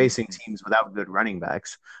backs while facing teams without good running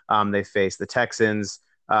backs. They faced the Texans,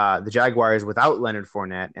 the Jaguars without Leonard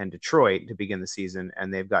Fournette, and Detroit to begin the season,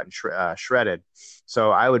 and they've gotten shredded.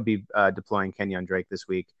 So I would be deploying Kenyon Drake this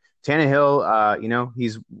week. Tannehill,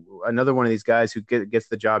 he's another one of these guys who gets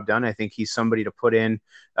the job done. I think he's somebody to put in.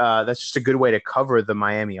 That's just a good way to cover the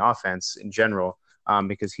Miami offense in general,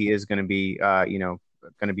 because he is going to be,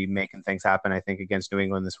 going to be making things happen, I think, against New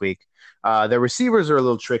England this week. Their receivers are a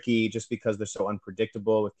little tricky just because they're so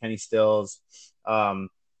unpredictable, with Kenny Stills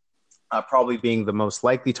probably being the most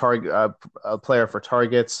likely target player for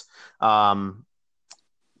targets.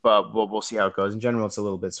 But we'll see how it goes. In general, it's a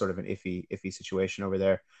little bit sort of an iffy situation over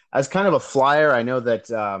there. As kind of a flyer, I know that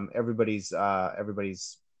everybody's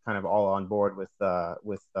kind of all on board with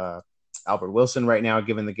Albert Wilson right now,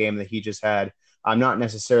 given the game that he just had. I'm not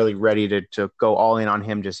necessarily ready to go all in on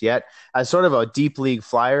him just yet. As sort of a deep league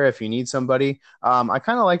flyer, if you need somebody, I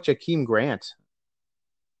kind of like Jakeem Grant.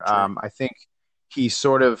 Sure. I think he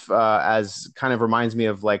sort of as kind of reminds me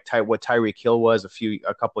of like what Tyreek Hill was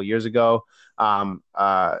a couple of years ago.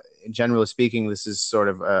 Generally speaking, this is sort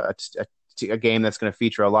of a game that's going to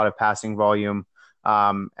feature a lot of passing volume.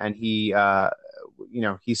 And he,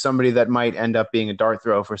 he's somebody that might end up being a dart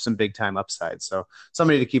throw for some big time upside. So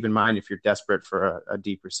somebody to keep in mind if you're desperate for a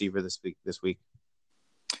deep receiver this week.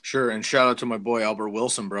 Sure. And shout out to my boy, Albert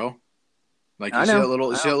Wilson, bro. Like you see that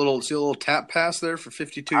little tap pass there for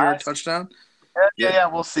 52-yard touchdown. Yeah,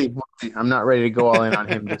 we'll see. I'm not ready to go all in on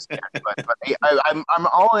him just yet, but I'm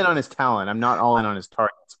all in on his talent. I'm not all in on his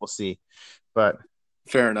targets. We'll see. But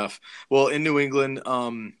fair enough. Well, in New England,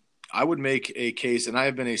 I would make a case, and I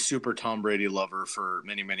have been a super Tom Brady lover for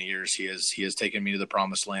many, many years. He has taken me to the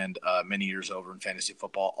promised land many years over in fantasy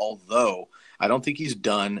football. Although I don't think he's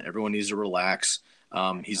done. Everyone needs to relax.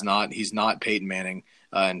 He's not Peyton Manning,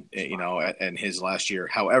 and his last year.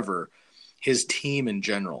 However, his team in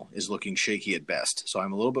general is looking shaky at best. So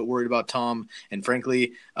I'm a little bit worried about Tom. And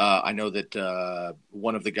frankly, I know that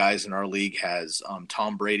one of the guys in our league has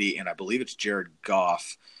Tom Brady, and I believe it's Jared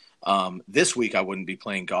Goff. This week, I wouldn't be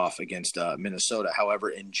playing Goff against Minnesota. However,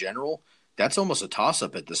 in general, that's almost a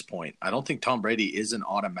toss-up at this point. I don't think Tom Brady is an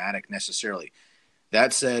automatic necessarily.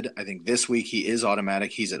 That said, I think this week he is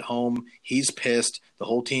automatic. He's at home. He's pissed. The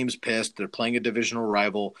whole team's pissed. They're playing a divisional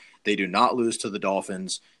rival. They do not lose to the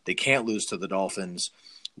Dolphins. They can't lose to the Dolphins.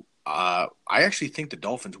 I actually think the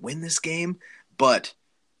Dolphins win this game, but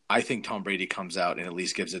I think Tom Brady comes out and at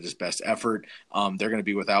least gives it his best effort. They're going to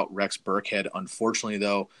be without Rex Burkhead, unfortunately,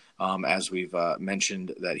 though, as we've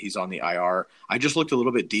mentioned that he's on the IR. I just looked a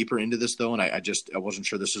little bit deeper into this, though, and I wasn't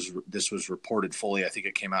sure this was reported fully. I think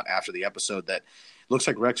it came out after the episode that it looks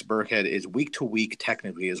like Rex Burkhead is week to week,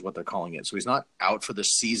 technically, is what they're calling it. So he's not out for the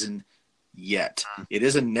season yet. It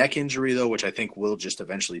is a neck injury, though, which I think will just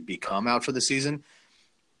eventually become out for the season.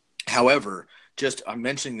 However, I'm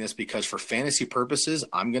mentioning this because for fantasy purposes,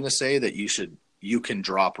 I'm going to say that you can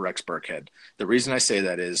drop Rex Burkhead. The reason I say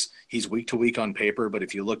that is he's week to week on paper, but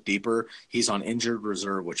if you look deeper, he's on injured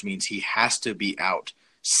reserve, which means he has to be out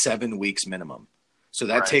 7 weeks minimum. So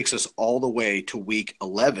that takes us all the way to week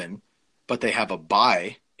 11, but they have a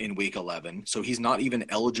bye in week 11. So he's not even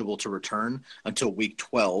eligible to return until week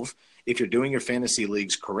 12. If you're doing your fantasy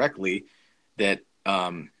leagues correctly, that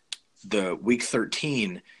the week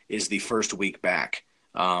 13 is the first week back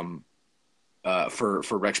for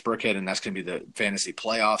Rex Burkhead, and that's going to be the fantasy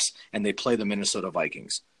playoffs, and they play the Minnesota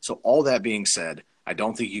Vikings. So all that being said, I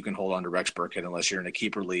don't think you can hold on to Rex Burkhead unless you're in a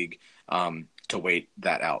keeper league to wait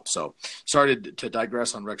that out. So sorry to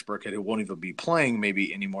digress on Rex Burkhead, who won't even be playing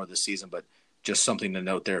maybe anymore this season, but just something to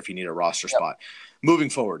note there if you need a roster spot. Moving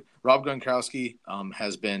forward, Rob Gronkowski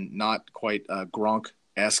has been not quite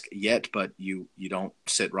Gronk-esque yet, but you don't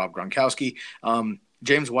sit Rob Gronkowski.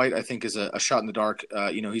 James White, I think, is a shot in the dark.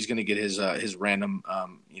 He's going to get his random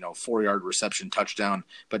 4-yard reception touchdown,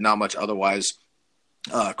 but not much otherwise.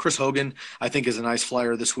 Chris Hogan, I think, is a nice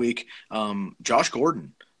flyer this week. Josh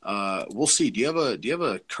Gordon, we'll see. Do you have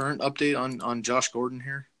a current update on Josh Gordon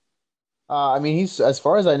here? He's, as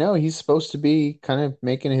far as I know, he's supposed to be kind of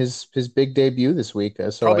making his big debut this week.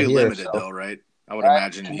 So probably limited though, right? I would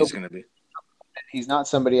imagine he's going to be. He's not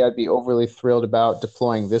somebody I'd be overly thrilled about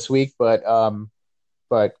deploying this week, but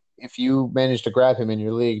if you manage to grab him in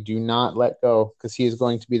your league, do not let go because he is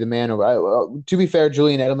going to be the man over. To be fair,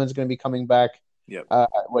 Julian Edelman's going to be coming back. Yep.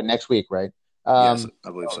 Next week, right? Yes,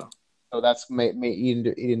 I believe so. So that's may eat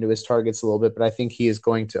into his targets a little bit, but I think he is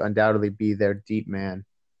going to undoubtedly be their deep man.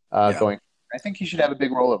 Going, I think he should have a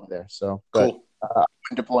big role over there. So cool. I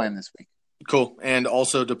wouldn't deploy him this week. Cool. And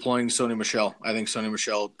also deploying Sony Michel. I think Sony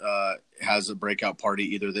Michel has a breakout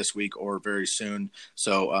party either this week or very soon.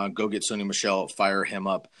 So go get Sony Michel, fire him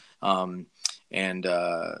up. Again,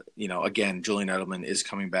 Julian Edelman is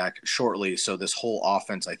coming back shortly. So this whole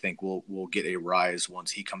offense, I think, will get a rise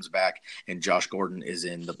once he comes back and Josh Gordon is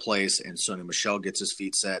in the place and Sony Michel gets his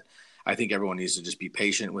feet set. I think everyone needs to just be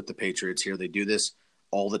patient with the Patriots here. They do this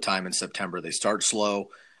all the time in September. They start slow.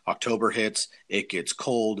 October hits, it gets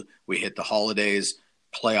cold, we hit the holidays,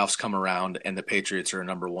 playoffs come around, and the Patriots are a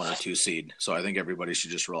number 1 or 2 seed. So I think everybody should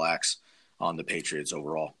just relax on the Patriots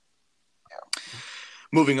overall. Yeah.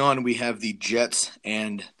 Moving on, we have the Jets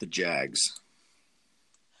and the Jags.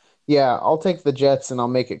 Yeah, I'll take the Jets and I'll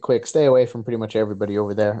make it quick. Stay away from pretty much everybody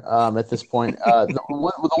over there at this point.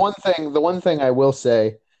 The one thing I will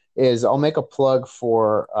say is I'll make a plug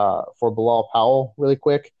for Bilal Powell really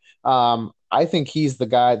quick. I think he's the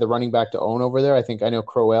guy, the running back to own over there. I know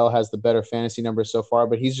Crowell has the better fantasy numbers so far,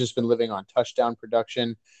 but he's just been living on touchdown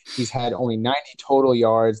production. He's had only 90 total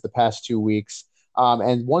yards the past 2 weeks.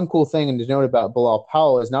 And one cool thing to note about Bilal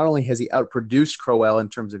Powell is not only has he outproduced Crowell in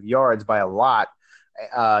terms of yards by a lot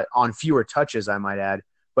on fewer touches, I might add,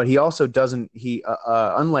 but he also doesn't.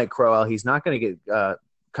 Unlike Crowell, he's not going to get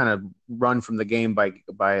kind of run from the game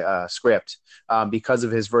by script because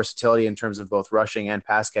of his versatility in terms of both rushing and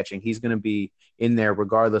pass catching. He's going to be in there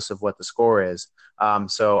regardless of what the score is.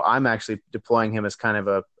 So I'm actually deploying him as kind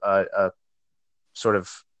of a sort of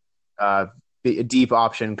a deep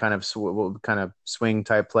option kind of swing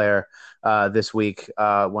type player this week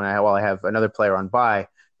while I have another player on bye.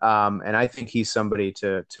 And I think he's somebody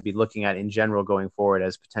to be looking at in general going forward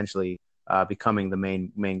as potentially becoming the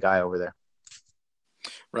main guy over there.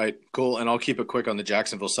 Right. Cool. And I'll keep it quick on the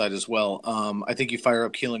Jacksonville side as well. I think you fire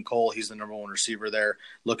up Keelan Cole. He's the number one receiver there,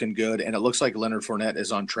 looking good. And it looks like Leonard Fournette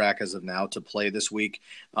is on track as of now to play this week.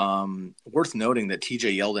 Worth noting that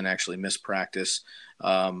TJ Yeldon actually missed practice.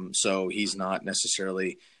 So he's not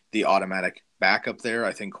necessarily the automatic backup there.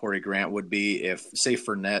 I think Corey Grant would be if, say,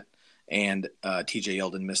 Fournette and TJ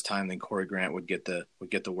Yeldon missed time, then Corey Grant would get the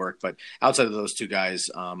work. But outside of those two guys,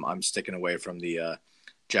 I'm sticking away from the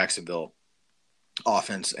Jacksonville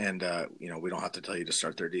offense, and we don't have to tell you to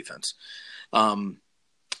start their defense.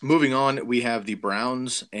 Moving on, we have the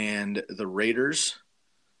Browns and the Raiders.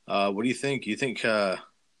 What do you think? You think,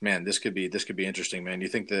 man, this could be interesting, man. You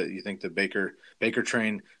think the Baker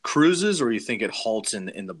train cruises, or you think it halts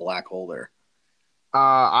in the black hole there?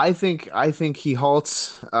 I think he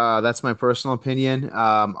halts. That's my personal opinion.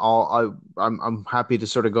 I'm happy to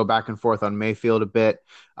sort of go back and forth on Mayfield a bit.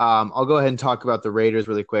 I'll go ahead and talk about the Raiders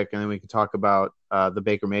really quick, and then we can talk about the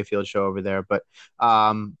Baker Mayfield show over there. But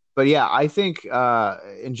yeah, I think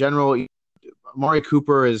in general, Amari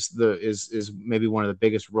Cooper is maybe one of the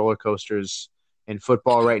biggest roller coasters in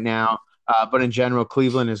football right now. But in general,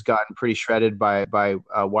 Cleveland has gotten pretty shredded by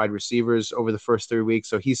wide receivers over the first 3 weeks.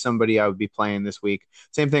 So he's somebody I would be playing this week.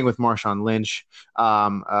 Same thing with Marshawn Lynch.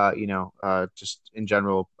 Just in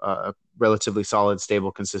general, a relatively solid,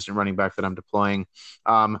 stable, consistent running back that I'm deploying.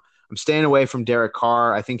 I'm staying away from Derek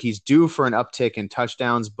Carr. I think he's due for an uptick in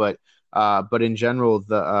touchdowns, but in general,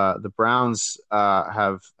 the Browns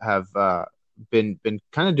have been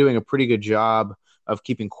kind of doing a pretty good job of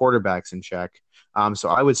keeping quarterbacks in check. So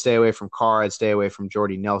I would stay away from Carr. I'd stay away from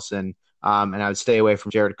Jordy Nelson. And I would stay away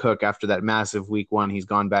from Jared Cook after that massive week one. He's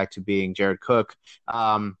gone back to being Jared Cook.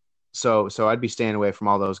 So I'd be staying away from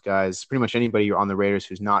all those guys. Pretty much anybody on the Raiders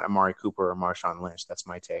who's not Amari Cooper or Marshawn Lynch. That's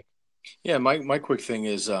my take. Yeah, my quick thing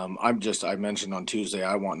is I mentioned on Tuesday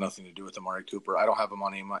I want nothing to do with Amari Cooper. I don't have him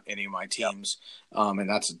on any of my teams, and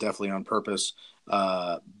that's definitely on purpose.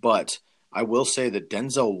 But I will say that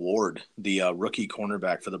Denzel Ward, the rookie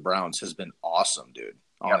cornerback for the Browns, has been awesome, dude.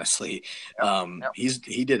 Honestly,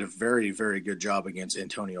 he did a very, very good job against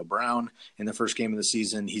Antonio Brown in the first game of the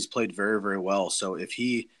season. He's played very, very well. So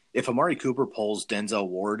if Amari Cooper pulls Denzel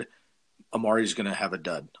Ward, Amari's going to have a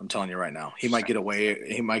dud. I'm telling you right now. He might get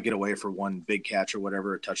away. He might get away for one big catch or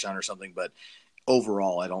whatever, a touchdown or something. But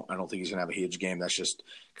overall, I don't think he's going to have a huge game. That's just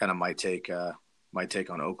kind of my take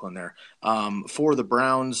on Oakland there. For the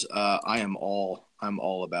Browns, I'm all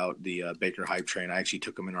about the Baker hype train. I actually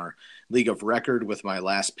took him in our league of record with my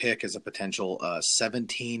last pick as a potential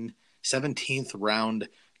 17th round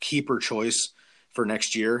keeper choice for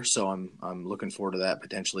next year. So I'm looking forward to that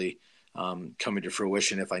potentially coming to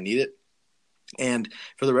fruition if I need it. And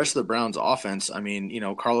for the rest of the Browns offense, I mean,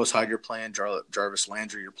 Carlos Hyde, you're playing, Jarvis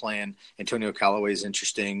Landry, you're playing, Antonio Callaway is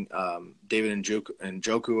interesting. David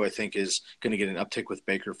Njoku, I think, is going to get an uptick with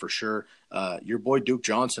Baker for sure. Your boy Duke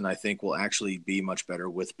Johnson, I think, will actually be much better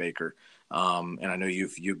with Baker. And I know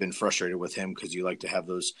you've been frustrated with him because you like to have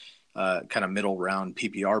those kind of middle round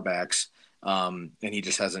PPR backs. And he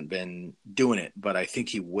just hasn't been doing it, but I think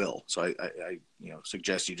he will. So I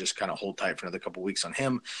suggest you just kind of hold tight for another couple of weeks on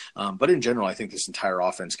him. But in general, I think this entire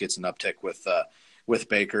offense gets an uptick with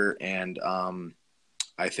Baker, and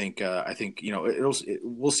I think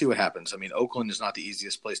we'll see what happens. I mean, Oakland is not the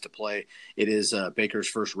easiest place to play. It is Baker's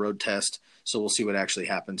first road test, so we'll see what actually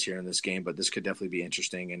happens here in this game. But this could definitely be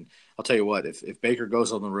interesting. And I'll tell you what, if Baker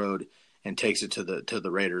goes on the road and takes it to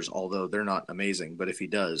the Raiders, although they're not amazing, but if he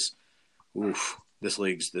does, oof, this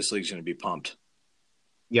league's going to be pumped.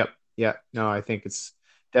 Yep. Yeah. No, I think it's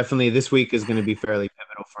definitely this week is going to be fairly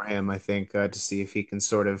pivotal for him, I think, to see if he can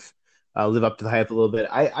sort of live up to the hype a little bit.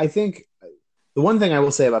 I think the one thing I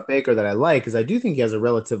will say about Baker that I like is I do think he has a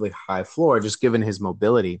relatively high floor just given his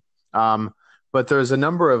mobility. But there's a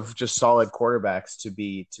number of just solid quarterbacks to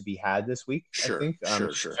be had this week. Sure. I think.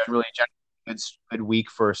 Sure. Generally good week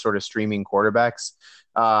for sort of streaming quarterbacks.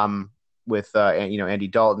 With Andy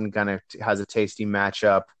Dalton kind of has a tasty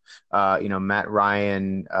matchup. Matt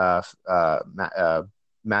Ryan,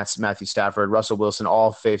 Matthew Stafford, Russell Wilson,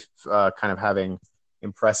 all kind of having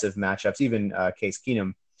impressive matchups. Even Case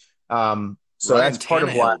Keenum. So Ryan that's part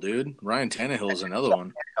of why, dude. Ryan Tannehill is another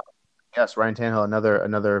one. Yes, Ryan Tannehill,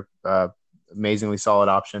 another amazingly solid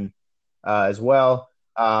option as well.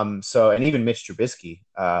 And even Mitch Trubisky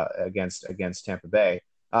against Tampa Bay.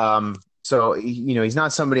 So, he's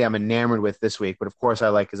not somebody I'm enamored with this week, but of course I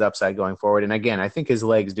like his upside going forward. And again, I think his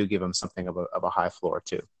legs do give him something of a high floor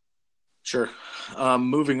too. Sure.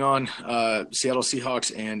 Moving on, Seattle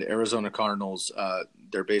Seahawks and Arizona Cardinals,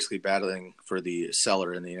 they're basically battling for the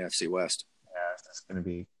cellar in the NFC West. Yeah, it's going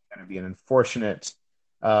to be an unfortunate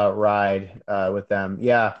ride with them.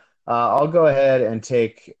 Yeah, I'll go ahead and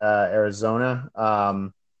take Arizona.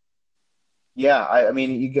 Yeah, I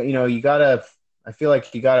mean, you gotta. I feel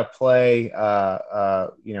like you gotta play,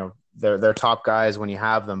 their top guys when you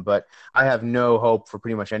have them. But I have no hope for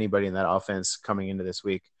pretty much anybody in that offense coming into this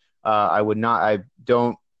week. I would not. I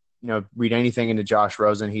don't, read anything into Josh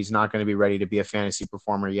Rosen. He's not going to be ready to be a fantasy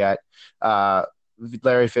performer yet.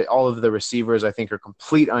 Larry Fitz, all of the receivers, I think, are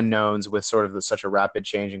complete unknowns with sort of such a rapid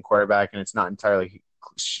change in quarterback, and it's not entirely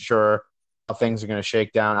sure how things are going to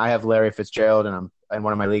shake down. I have Larry Fitzgerald, and I'm in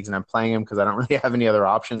one of my leagues, and I'm playing him because I don't really have any other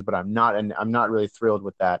options. But I'm not really thrilled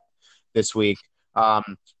with that this week.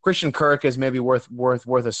 Christian Kirk is maybe worth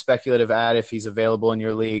a speculative add if he's available in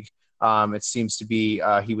your league. It seems to be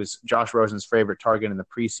he was Josh Rosen's favorite target in the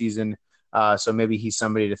preseason. So maybe he's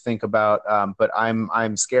somebody to think about. But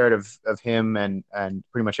I'm scared of him and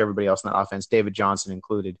pretty much everybody else in that offense, David Johnson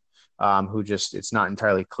included, who just it's not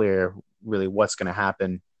entirely clear really what's going to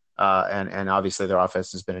happen. And obviously their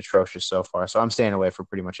offense has been atrocious so far. So I'm staying away from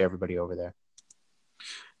pretty much everybody over there.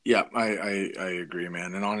 Yeah, I agree,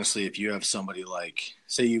 man. And honestly, if you have somebody like,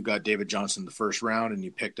 say you got David Johnson in the first round and you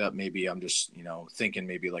picked up maybe, I'm just, thinking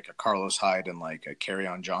maybe like a Carlos Hyde and like a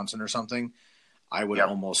Kerryon Johnson or something, I would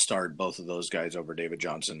almost start both of those guys over David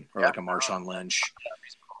Johnson or like a Marshawn Lynch.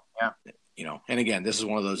 Yeah. And again, this is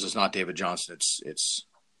one of those, it's not David Johnson. It's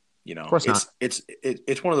of course not.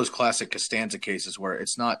 It's one of those classic Costanza cases where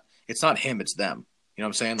it's not him, it's them. You know what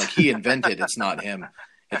I'm saying? Like he invented, it's not him,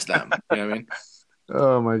 it's them. You know what I mean?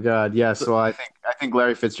 Oh my God! Yes. Well, I think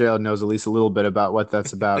Larry Fitzgerald knows at least a little bit about what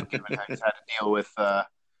that's about, given how he's had to deal with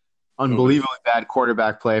unbelievably bad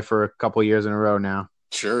quarterback play for a couple years in a row now.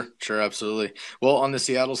 Sure, absolutely. Well, on the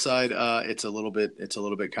Seattle side, it's a little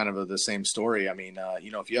bit kind of the same story. I mean,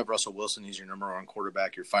 if you have Russell Wilson, he's your number one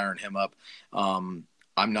quarterback. You're firing him up.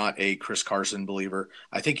 I'm not a Chris Carson believer.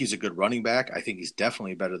 I think he's a good running back. I think he's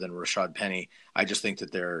definitely better than Rashad Penny. I just think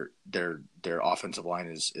that their offensive line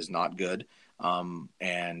is not good.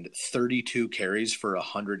 And 32 carries for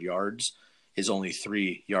 100 yards is only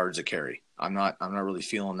 3 yards a carry. I'm not really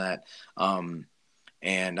feeling that.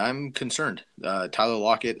 And I'm concerned. Tyler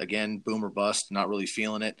Lockett, again, boom or bust, not really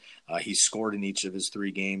feeling it. He's scored in each of his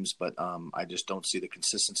 3 games, but I just don't see the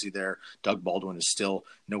consistency there. Doug Baldwin is still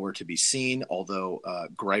nowhere to be seen, although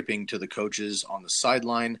griping to the coaches on the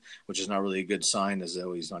sideline, which is not really a good sign, as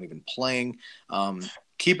though he's not even playing.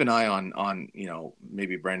 Keep an eye on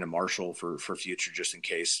maybe Brandon Marshall for future, just in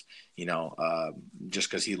case, just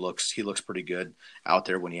because he looks pretty good out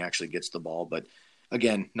there when he actually gets the ball. But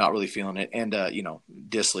again, not really feeling it. And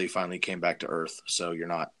Disley finally came back to earth, so you're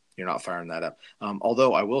not firing that up.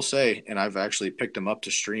 Although I will say, and I've actually picked him up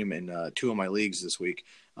to stream in 2 of my leagues this week.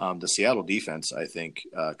 The Seattle defense, I think,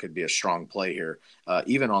 could be a strong play here,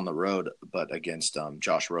 even on the road, but against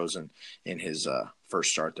Josh Rosen in his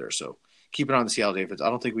first start there. So keep an eye on the Seattle defense. I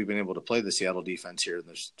don't think we've been able to play the Seattle defense here in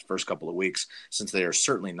the first couple of weeks, since they are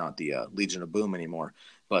certainly not the Legion of Boom anymore.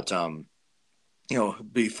 But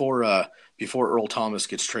before Earl Thomas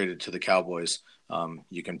gets traded to the Cowboys,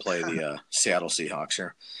 you can play the Seattle Seahawks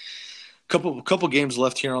here. Couple games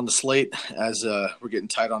left here on the slate as we're getting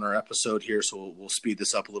tight on our episode here, so we'll speed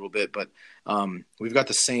this up a little bit. But we've got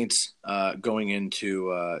the Saints going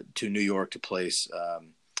into to New York to place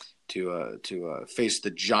to face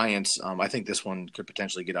the Giants. I think this one could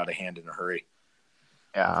potentially get out of hand in a hurry.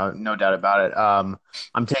 Yeah, no doubt about it.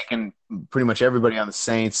 I'm taking pretty much everybody on the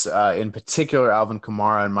Saints, in particular Alvin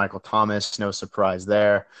Kamara and Michael Thomas. No surprise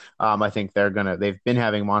there. I think they've been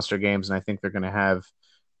having monster games, and I think they're going to have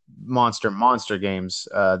monster games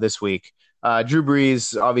this week. Drew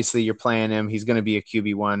Brees, obviously you're playing him. He's going to be a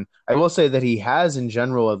QB1. I will say that he has, in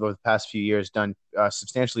general, over the past few years, done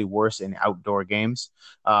substantially worse in outdoor games.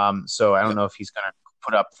 So I don't know if he's going to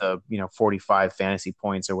put up the 45 fantasy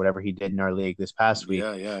points or whatever he did in our league this past week.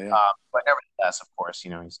 Yeah. But nevertheless, of course,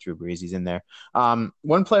 he's Drew Brees. He's in there.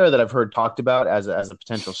 One player that I've heard talked about as a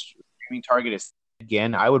potential streaming target is,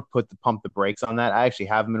 again, I would pump the brakes on that. I actually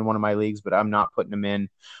have him in one of my leagues, but I'm not putting him in.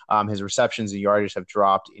 His receptions and yardage have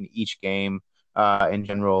dropped in each game. In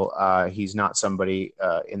general, he's not somebody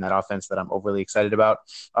in that offense that I'm overly excited about.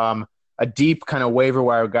 A deep kind of waiver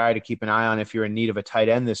wire guy to keep an eye on if you're in need of a tight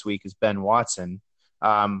end this week is Ben Watson,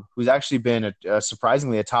 who's actually been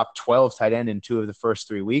surprisingly a top 12 tight end in 2 of the first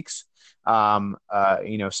 3 weeks.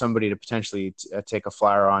 Somebody to potentially take a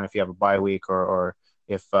flyer on if you have a bye week or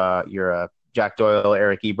if you're a Jack Doyle,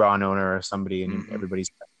 Eric Ebron owner or somebody, and everybody's,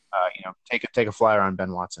 take a flyer on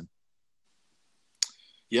Ben Watson.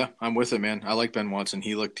 Yeah, I'm with it, man. I like Ben Watson.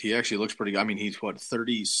 He actually looks pretty good. I mean, he's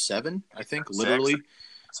 37, I think, literally.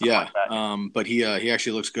 something like that. But he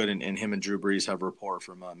actually looks good, and him and Drew Brees have rapport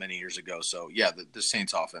from many years ago. So yeah, the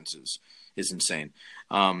Saints offense is insane.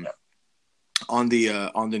 On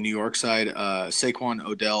the New York side, Saquon,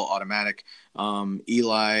 Odell, automatic.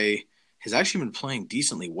 Eli has actually been playing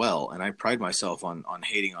decently well, and I pride myself on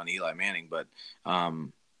hating on Eli Manning, but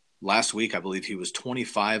last week I believe he was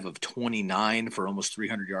 25 of 29 for almost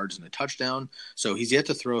 300 yards and a touchdown. So he's yet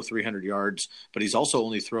to throw 300 yards, but he's also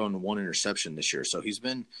only thrown one interception this year. So he's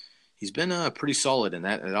been pretty solid, and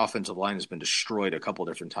that offensive line has been destroyed a couple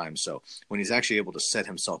different times. So when he's actually able to set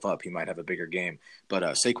himself up, he might have a bigger game. But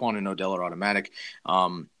Saquon and Odell are automatic.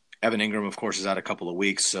 Evan Ingram, of course, is out a couple of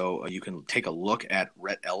weeks, so you can take a look at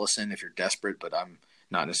Rhett Ellison if you're desperate, but I'm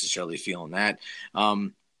not necessarily feeling that.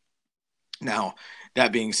 Now,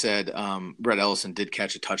 that being said, Rhett Ellison did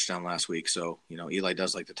catch a touchdown last week, so Eli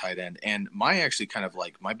does like the tight end. And my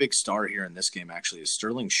big star here in this game actually is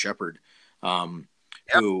Sterling Shepard,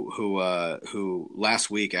 who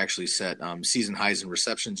last week actually set season highs in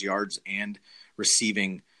receptions, yards, and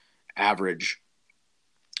receiving average.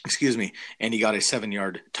 Excuse me, and he got a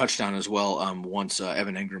 7-yard touchdown as well once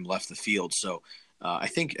Evan Ingram left the field. So I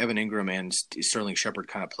think Evan Ingram and Sterling Shepard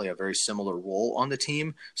kind of play a very similar role on the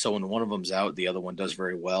team. So when one of them's out, the other one does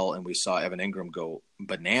very well. And we saw Evan Ingram go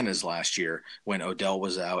bananas last year when Odell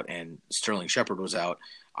was out and Sterling Shepard was out.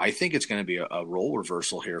 I think it's going to be a role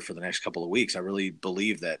reversal here for the next couple of weeks. I really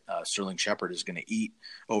believe that Sterling Shepard is going to eat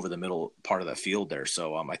over the middle part of the field there.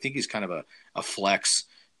 So I think he's kind of a flex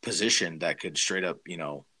position that could straight up,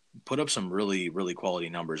 put up some really, really quality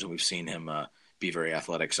numbers. And we've seen him be very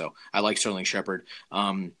athletic. So I like Sterling Shepard.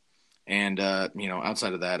 And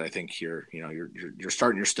outside of that, I think you're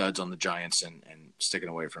starting your studs on the Giants and sticking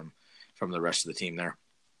away from the rest of the team there.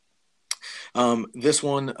 This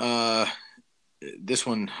one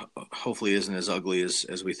hopefully isn't as ugly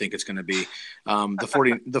as we think it's going to be.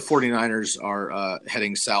 The 49ers are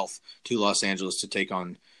heading south to Los Angeles to take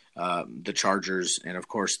on the Chargers. And of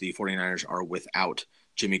course the 49ers are without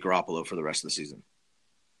Jimmy Garoppolo for the rest of the season.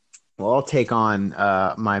 Well, I'll take on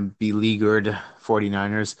my beleaguered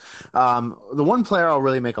 49ers. The one player I'll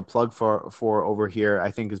really make a plug for over here,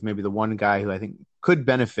 I think, is maybe the one guy who I think could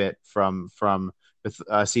benefit from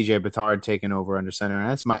C.J. Beathard taking over under center, and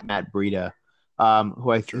that's Matt Breida,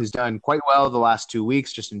 who's done quite well the last 2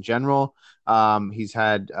 weeks just in general. He's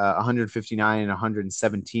had 159 and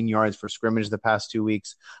 117 yards for scrimmage the past 2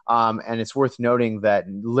 weeks. And it's worth noting that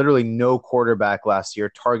literally no quarterback last year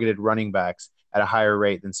targeted running backs at a higher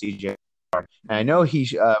rate than CJ. And I know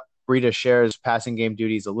Breida shares passing game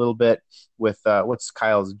duties a little bit with what's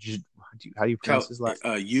Kyle's? How do you pronounce his last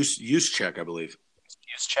name? Juszczyk, I believe.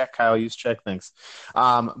 Kyle Juszczyk, thanks.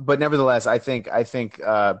 But nevertheless, I think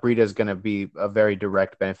Breida is going to be a very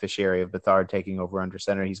direct beneficiary of Beathard taking over under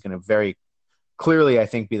center. He's going to very clearly, I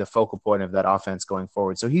think, be the focal point of that offense going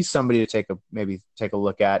forward. So he's somebody to take a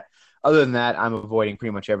look at. Other than that, I'm avoiding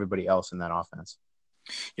pretty much everybody else in that offense.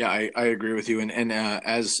 Yeah, I agree with you. And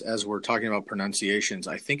as we're talking about pronunciations,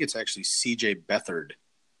 I think it's actually CJ Beathard.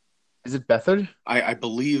 Is it Beathard? I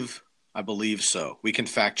believe so. We can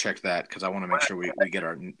fact check that because I want to make sure we get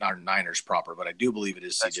our Niners proper. But I do believe it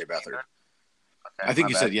is CJ Beathard. Okay, I think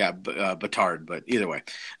you said Beathard, but either way.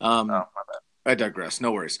 My bad. I digress.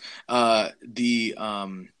 No worries.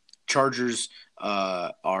 The Chargers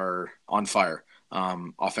are on fire.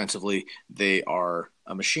 Offensively, they are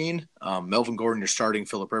a machine. Melvin Gordon, you're starting.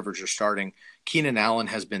 Phillip Rivers, you're starting. Keenan Allen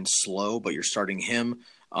has been slow, but you're starting him.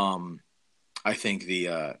 I think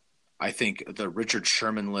the Richard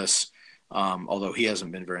Sherman-less, although he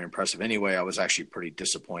hasn't been very impressive anyway, I was actually pretty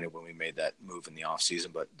disappointed when we made that move in the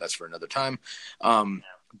offseason, but that's for another time.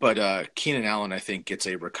 But Keenan Allen, I think, gets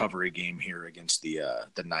a recovery game here against the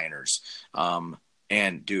Niners.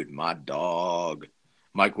 And, dude, my dog,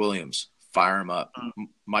 Mike Williams, fire him up.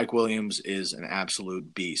 Mike Williams is an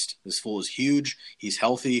absolute beast. This fool is huge. He's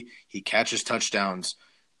healthy. He catches touchdowns.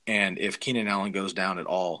 And if Keenan Allen goes down at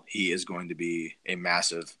all, he is going to be a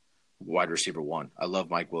massive wide receiver one. I love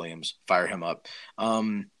Mike Williams. Fire him up.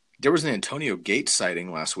 There was an Antonio Gates sighting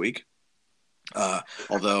last week.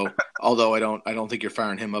 Although I don't think you're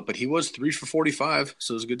firing him up, but he was 3 for 45,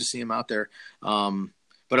 so it was good to see him out there.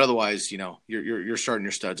 But otherwise, you're starting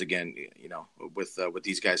your studs again, with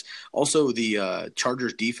these guys. Also, the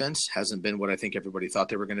Chargers defense hasn't been what I think everybody thought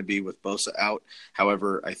they were going to be with Bosa out.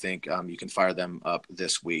 However, I think you can fire them up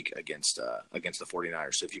this week against the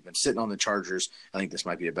 49ers. So if you've been sitting on the Chargers, I think this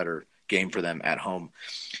might be a better game for them at home.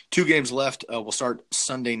 2 games left. We'll start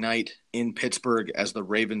Sunday night in Pittsburgh as the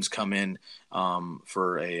Ravens come in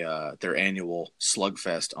for their annual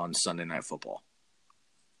slugfest on Sunday Night Football.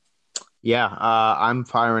 Yeah, I'm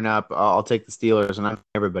firing up. I'll take the Steelers, and I'm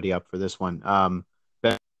everybody up for this one.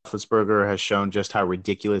 Ben Roethlisberger has shown just how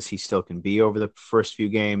ridiculous he still can be over the first few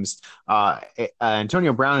games.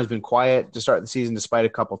 Antonio Brown has been quiet to start the season, despite a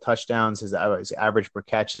couple touchdowns. His average per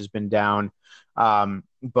catch has been down,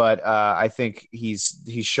 but I think he's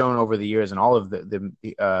shown over the years in all of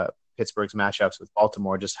the Pittsburgh's matchups with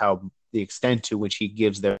Baltimore just how the extent to which he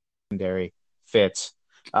gives their secondary fits.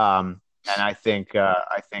 And I think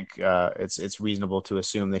it's reasonable to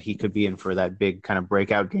assume that he could be in for that big kind of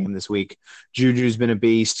breakout game this week. Juju's been a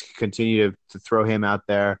beast. Continue to throw him out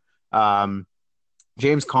there.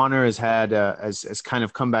 James Conner has had has kind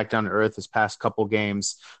of come back down to earth this past couple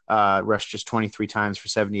games. Rushed just 23 times for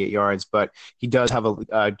 78 yards, but he does have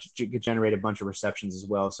generate a bunch of receptions as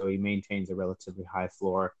well, so he maintains a relatively high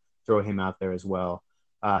floor. Throw him out there as well.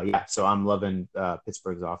 So I'm loving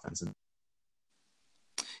Pittsburgh's offense.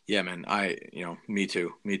 Yeah, man. Me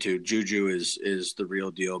too. Juju is the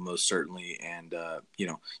real deal, most certainly. And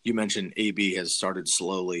you mentioned AB has started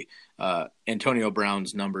slowly. Antonio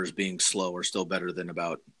Brown's numbers being slow are still better than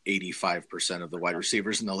about 85% of the wide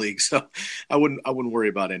receivers in the league. So I wouldn't worry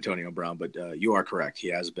about Antonio Brown. But you are correct. He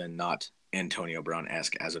has been not Antonio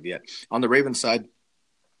Brown-esque as of yet. On the Ravens side,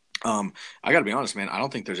 I got to be honest, man. I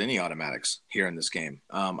don't think there's any automatics here in this game.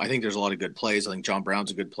 I think there's a lot of good plays. I think John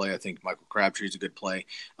Brown's a good play. I think Michael Crabtree's a good play.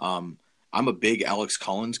 I'm a big Alex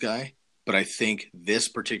Collins guy, but I think this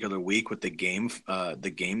particular week with the game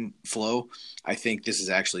flow, I think this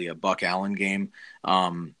is actually a Buck Allen game.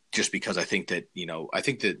 Just because I think that I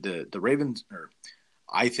think that the Ravens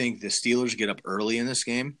I think the Steelers get up early in this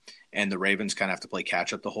game, and the Ravens kind of have to play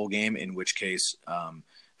catch up the whole game. In which case,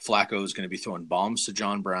 Flacco is going to be throwing bombs to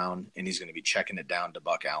John Brown, and he's going to be checking it down to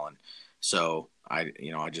Buck Allen. So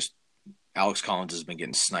Alex Collins has been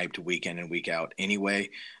getting sniped week in and week out anyway.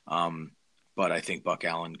 But I think Buck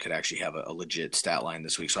Allen could actually have a legit stat line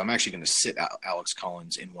this week. So I'm actually going to sit Alex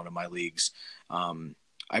Collins in one of my leagues.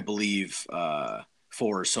 I believe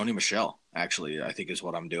for Sony Michel, actually, I think is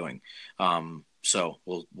what I'm doing. So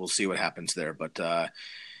we'll see what happens there. But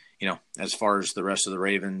as far as the rest of the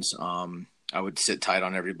Ravens, I would sit tight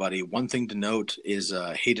on everybody. One thing to note is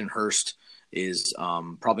Hayden Hurst is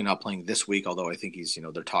probably not playing this week, although I think he's,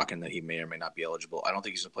 they're talking that he may or may not be eligible. I don't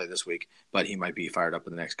think he's going to play this week, but he might be fired up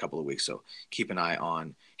in the next couple of weeks. So keep an eye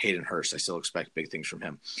on Hayden Hurst. I still expect big things from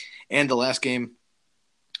him. And the last game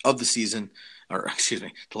of the season, the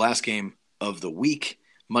last game of the week,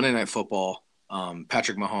 Monday Night Football,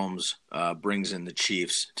 Patrick Mahomes brings in the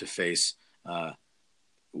Chiefs to face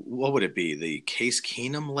what would it be? The Case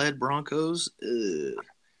Keenum-led Broncos?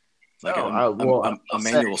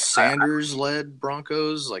 Emmanuel Sanders-led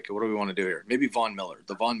Broncos? Like, what do we want to do here? Maybe Von Miller.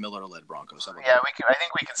 The Von Miller-led Broncos. I think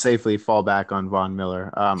we can safely fall back on Von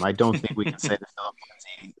Miller. I don't think we can say the Philip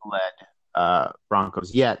Lindsay-led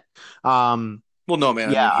Broncos yet. Well, no,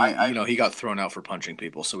 man. Yeah, he got thrown out for punching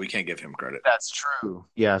people, so we can't give him credit. That's true.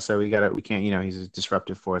 Yeah, so we can't. He's a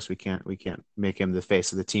disruptive force. We can't make him the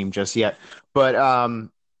face of the team just yet. But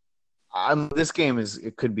this game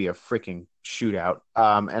it could be a freaking shootout.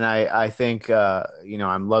 And I think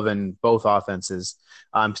I'm loving both offenses.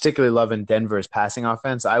 I'm particularly loving Denver's passing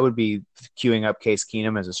offense. I would be queuing up Case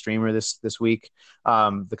Keenum as a streamer this week.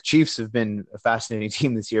 The Chiefs have been a fascinating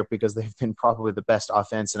team this year because they've been probably the best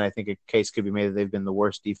offense, and I think a case could be made that they've been the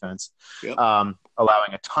worst defense, allowing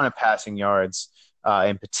a ton of passing yards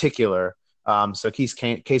in particular. So Case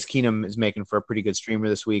Keenum is making for a pretty good streamer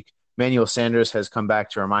this week. Emmanuel Sanders has come back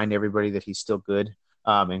to remind everybody that he's still good,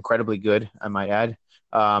 incredibly good, I might add.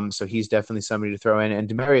 So he's definitely somebody to throw in. And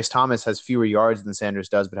Demaryius Thomas has fewer yards than Sanders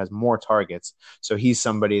does, but has more targets. So he's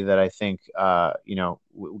somebody that I think,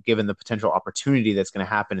 given the potential opportunity that's going to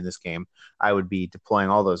happen in this game, I would be deploying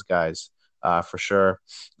all those guys for sure.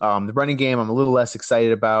 The running game, I'm a little less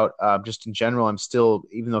excited about. Just in general, I'm still,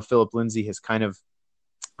 even though Philip Lindsay has kind of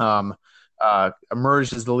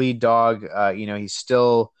emerged as the lead dog, he's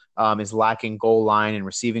still is lacking goal line and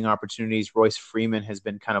receiving opportunities. Royce Freeman has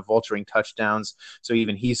been kind of vulturing touchdowns, so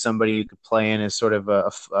even he's somebody you could play in as sort of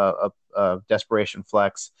a desperation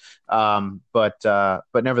flex. But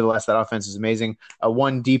nevertheless, that offense is amazing.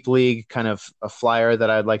 One deep league kind of a flyer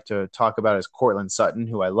that I'd like to talk about is Courtland Sutton,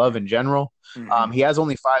 who I love in general. Mm-hmm. He has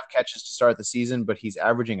only 5 catches to start the season, but he's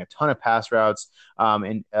averaging a ton of pass routes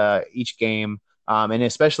in each game. And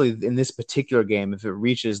especially in this particular game, if it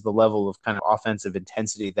reaches the level of kind of offensive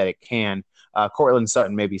intensity that it can, Courtland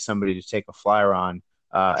Sutton may be somebody to take a flyer on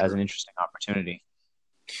as an interesting opportunity.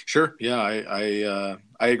 Sure. Yeah,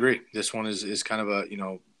 I agree. This one is kind of a,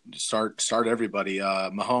 start everybody.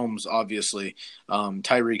 Mahomes, obviously,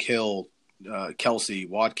 Tyreek Hill, Kelsey,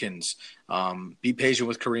 Watkins. Be patient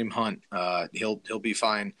with Kareem Hunt. He'll be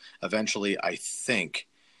fine eventually, I think.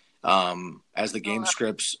 As the game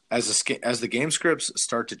scripts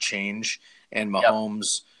start to change and Mahomes.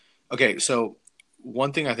 Yep. Okay, so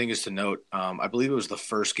one thing I think is to note. I believe it was the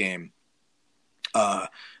first game.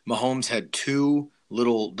 Mahomes had those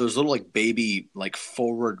little like baby like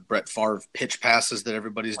forward Brett Favre pitch passes that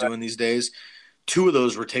everybody's doing these days. 2 of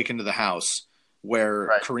those were taken to the house where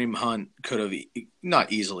Kareem Hunt could have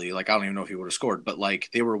not easily, like I don't even know if he would have scored, but like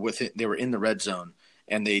they were in the red zone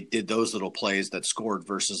and they did those little plays that scored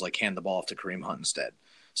versus like hand the ball off to Kareem Hunt instead.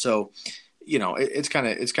 So, it's kind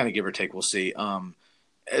of give or take. We'll see.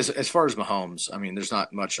 As far as Mahomes, I mean, there's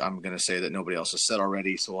not much I'm going to say that nobody else has said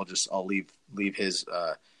already. So I'll leave his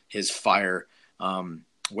fire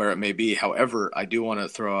where it may be. However, I do want to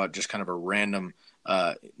throw out just kind of a random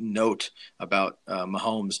note about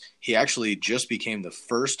Mahomes. He actually just became the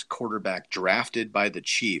first quarterback drafted by the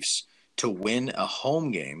Chiefs to win a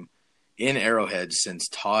home game in Arrowhead since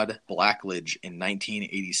Todd Blackledge in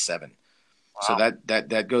 1987. Wow. So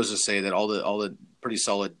that goes to say that all the pretty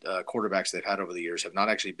solid quarterbacks they've had over the years have not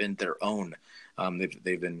actually been their own.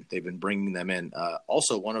 They've been bringing them in.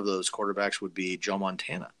 Also, one of those quarterbacks would be Joe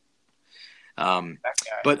Montana.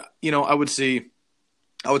 But I would say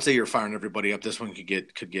you're firing everybody up. This one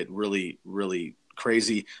could get really, really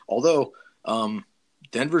crazy. Although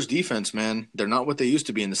Denver's defense, man, they're not what they used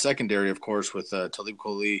to be in the secondary, of course, with Talib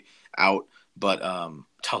Kweli out. But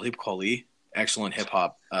Talib Kweli, excellent hip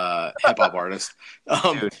hop artist.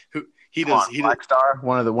 Who he does Black Star,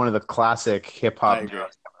 one of the classic hip hop.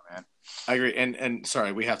 I agree. And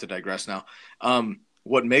sorry, we have to digress now.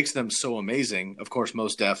 What makes them so amazing, of course,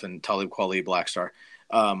 Mos Def and Talib Kweli, Black Star.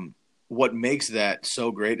 What makes that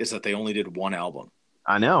so great is that they only did one album.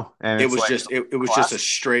 I know, and it was just a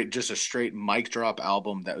straight mic drop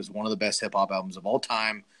album that was one of the best hip hop albums of all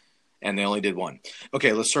time, and they only did one.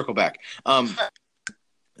 Okay, let's circle back.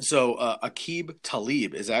 So Aqib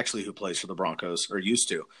Talib is actually who plays for the Broncos, or used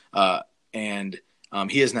to, and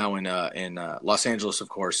he is now in Los Angeles, of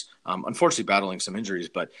course. Unfortunately, battling some injuries,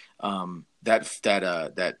 but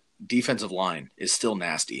that defensive line is still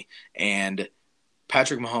nasty, and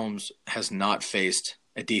Patrick Mahomes has not faced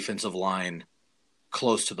a defensive line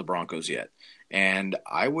close to the Broncos yet. And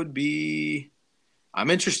I'm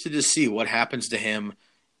interested to see what happens to him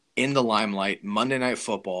in the limelight Monday Night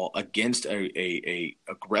Football against a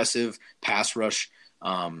aggressive pass rush.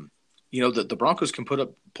 The Broncos can put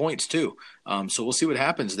up points too. So we'll see what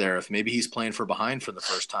happens there. If maybe he's playing for behind for the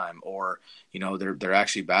first time, or, they're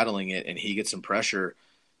actually battling it and he gets some pressure.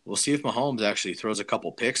 We'll see if Mahomes actually throws a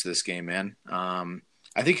couple picks this game, man.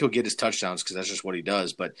 I think he'll get his touchdowns because that's just what he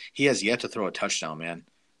does, but he has yet to throw a touchdown, man.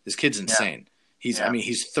 This kid's insane. Yeah.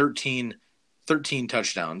 He's 13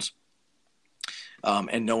 touchdowns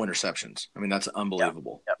and no interceptions. I mean, that's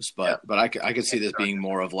unbelievable. But I could see this being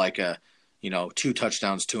more of like a, 2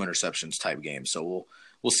 touchdowns, 2 interceptions type game. So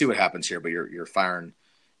we'll see what happens here, but you're firing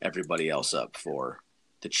everybody else up for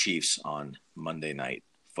the Chiefs on Monday Night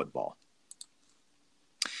Football.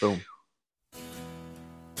 Boom.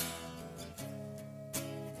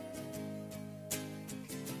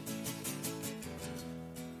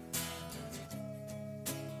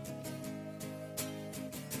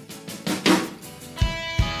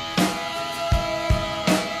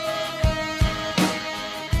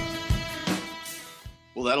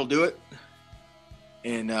 Well, that'll do it.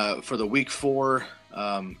 And for the Week 4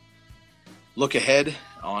 look ahead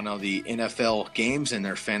on the NFL games and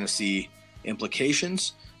their fantasy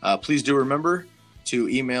implications, please do remember to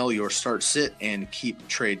email your start, sit, and keep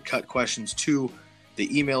trade cut questions to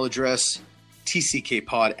the email address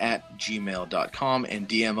tckpod@gmail.com and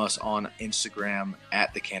DM us on Instagram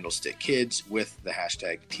 @thecandlestickkids with the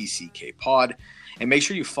hashtag TCKpod. And make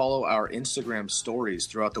sure you follow our Instagram stories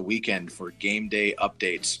throughout the weekend for game day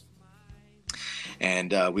updates.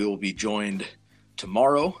 And we will be joined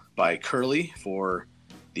tomorrow by Curly for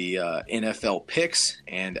the NFL picks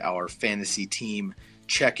and our fantasy team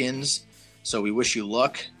check-ins. So we wish you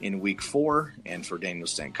luck in Week 4. And for Daniel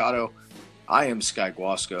Stancato, I am Sky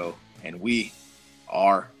Guasco, and we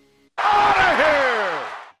are out of here!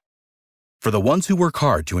 For the ones who work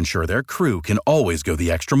hard to ensure their crew can always go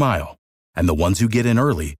the extra mile, and the ones who get in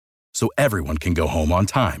early so everyone can go home on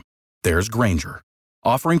time, there's Grainger,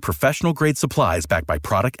 offering professional-grade supplies backed by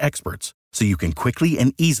product experts so you can quickly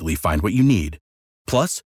and easily find what you need.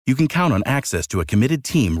 Plus, you can count on access to a committed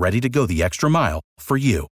team ready to go the extra mile for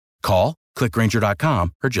you. Call, click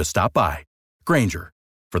Grainger.com, or just stop by. Grainger,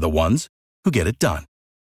 for the ones who get it done.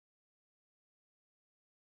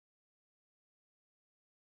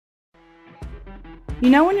 You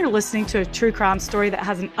know when you're listening to a true crime story that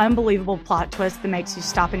has an unbelievable plot twist that makes you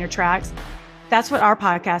stop in your tracks? That's what our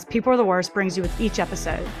podcast, People Are the Worst, brings you with each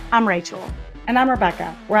episode. I'm Rachel. And I'm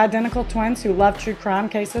Rebecca. We're identical twins who love true crime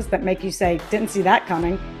cases that make you say, didn't see that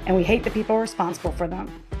coming, and we hate the people responsible for them.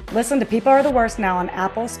 Listen to People Are the Worst now on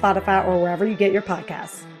Apple, Spotify, or wherever you get your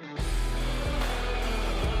podcasts.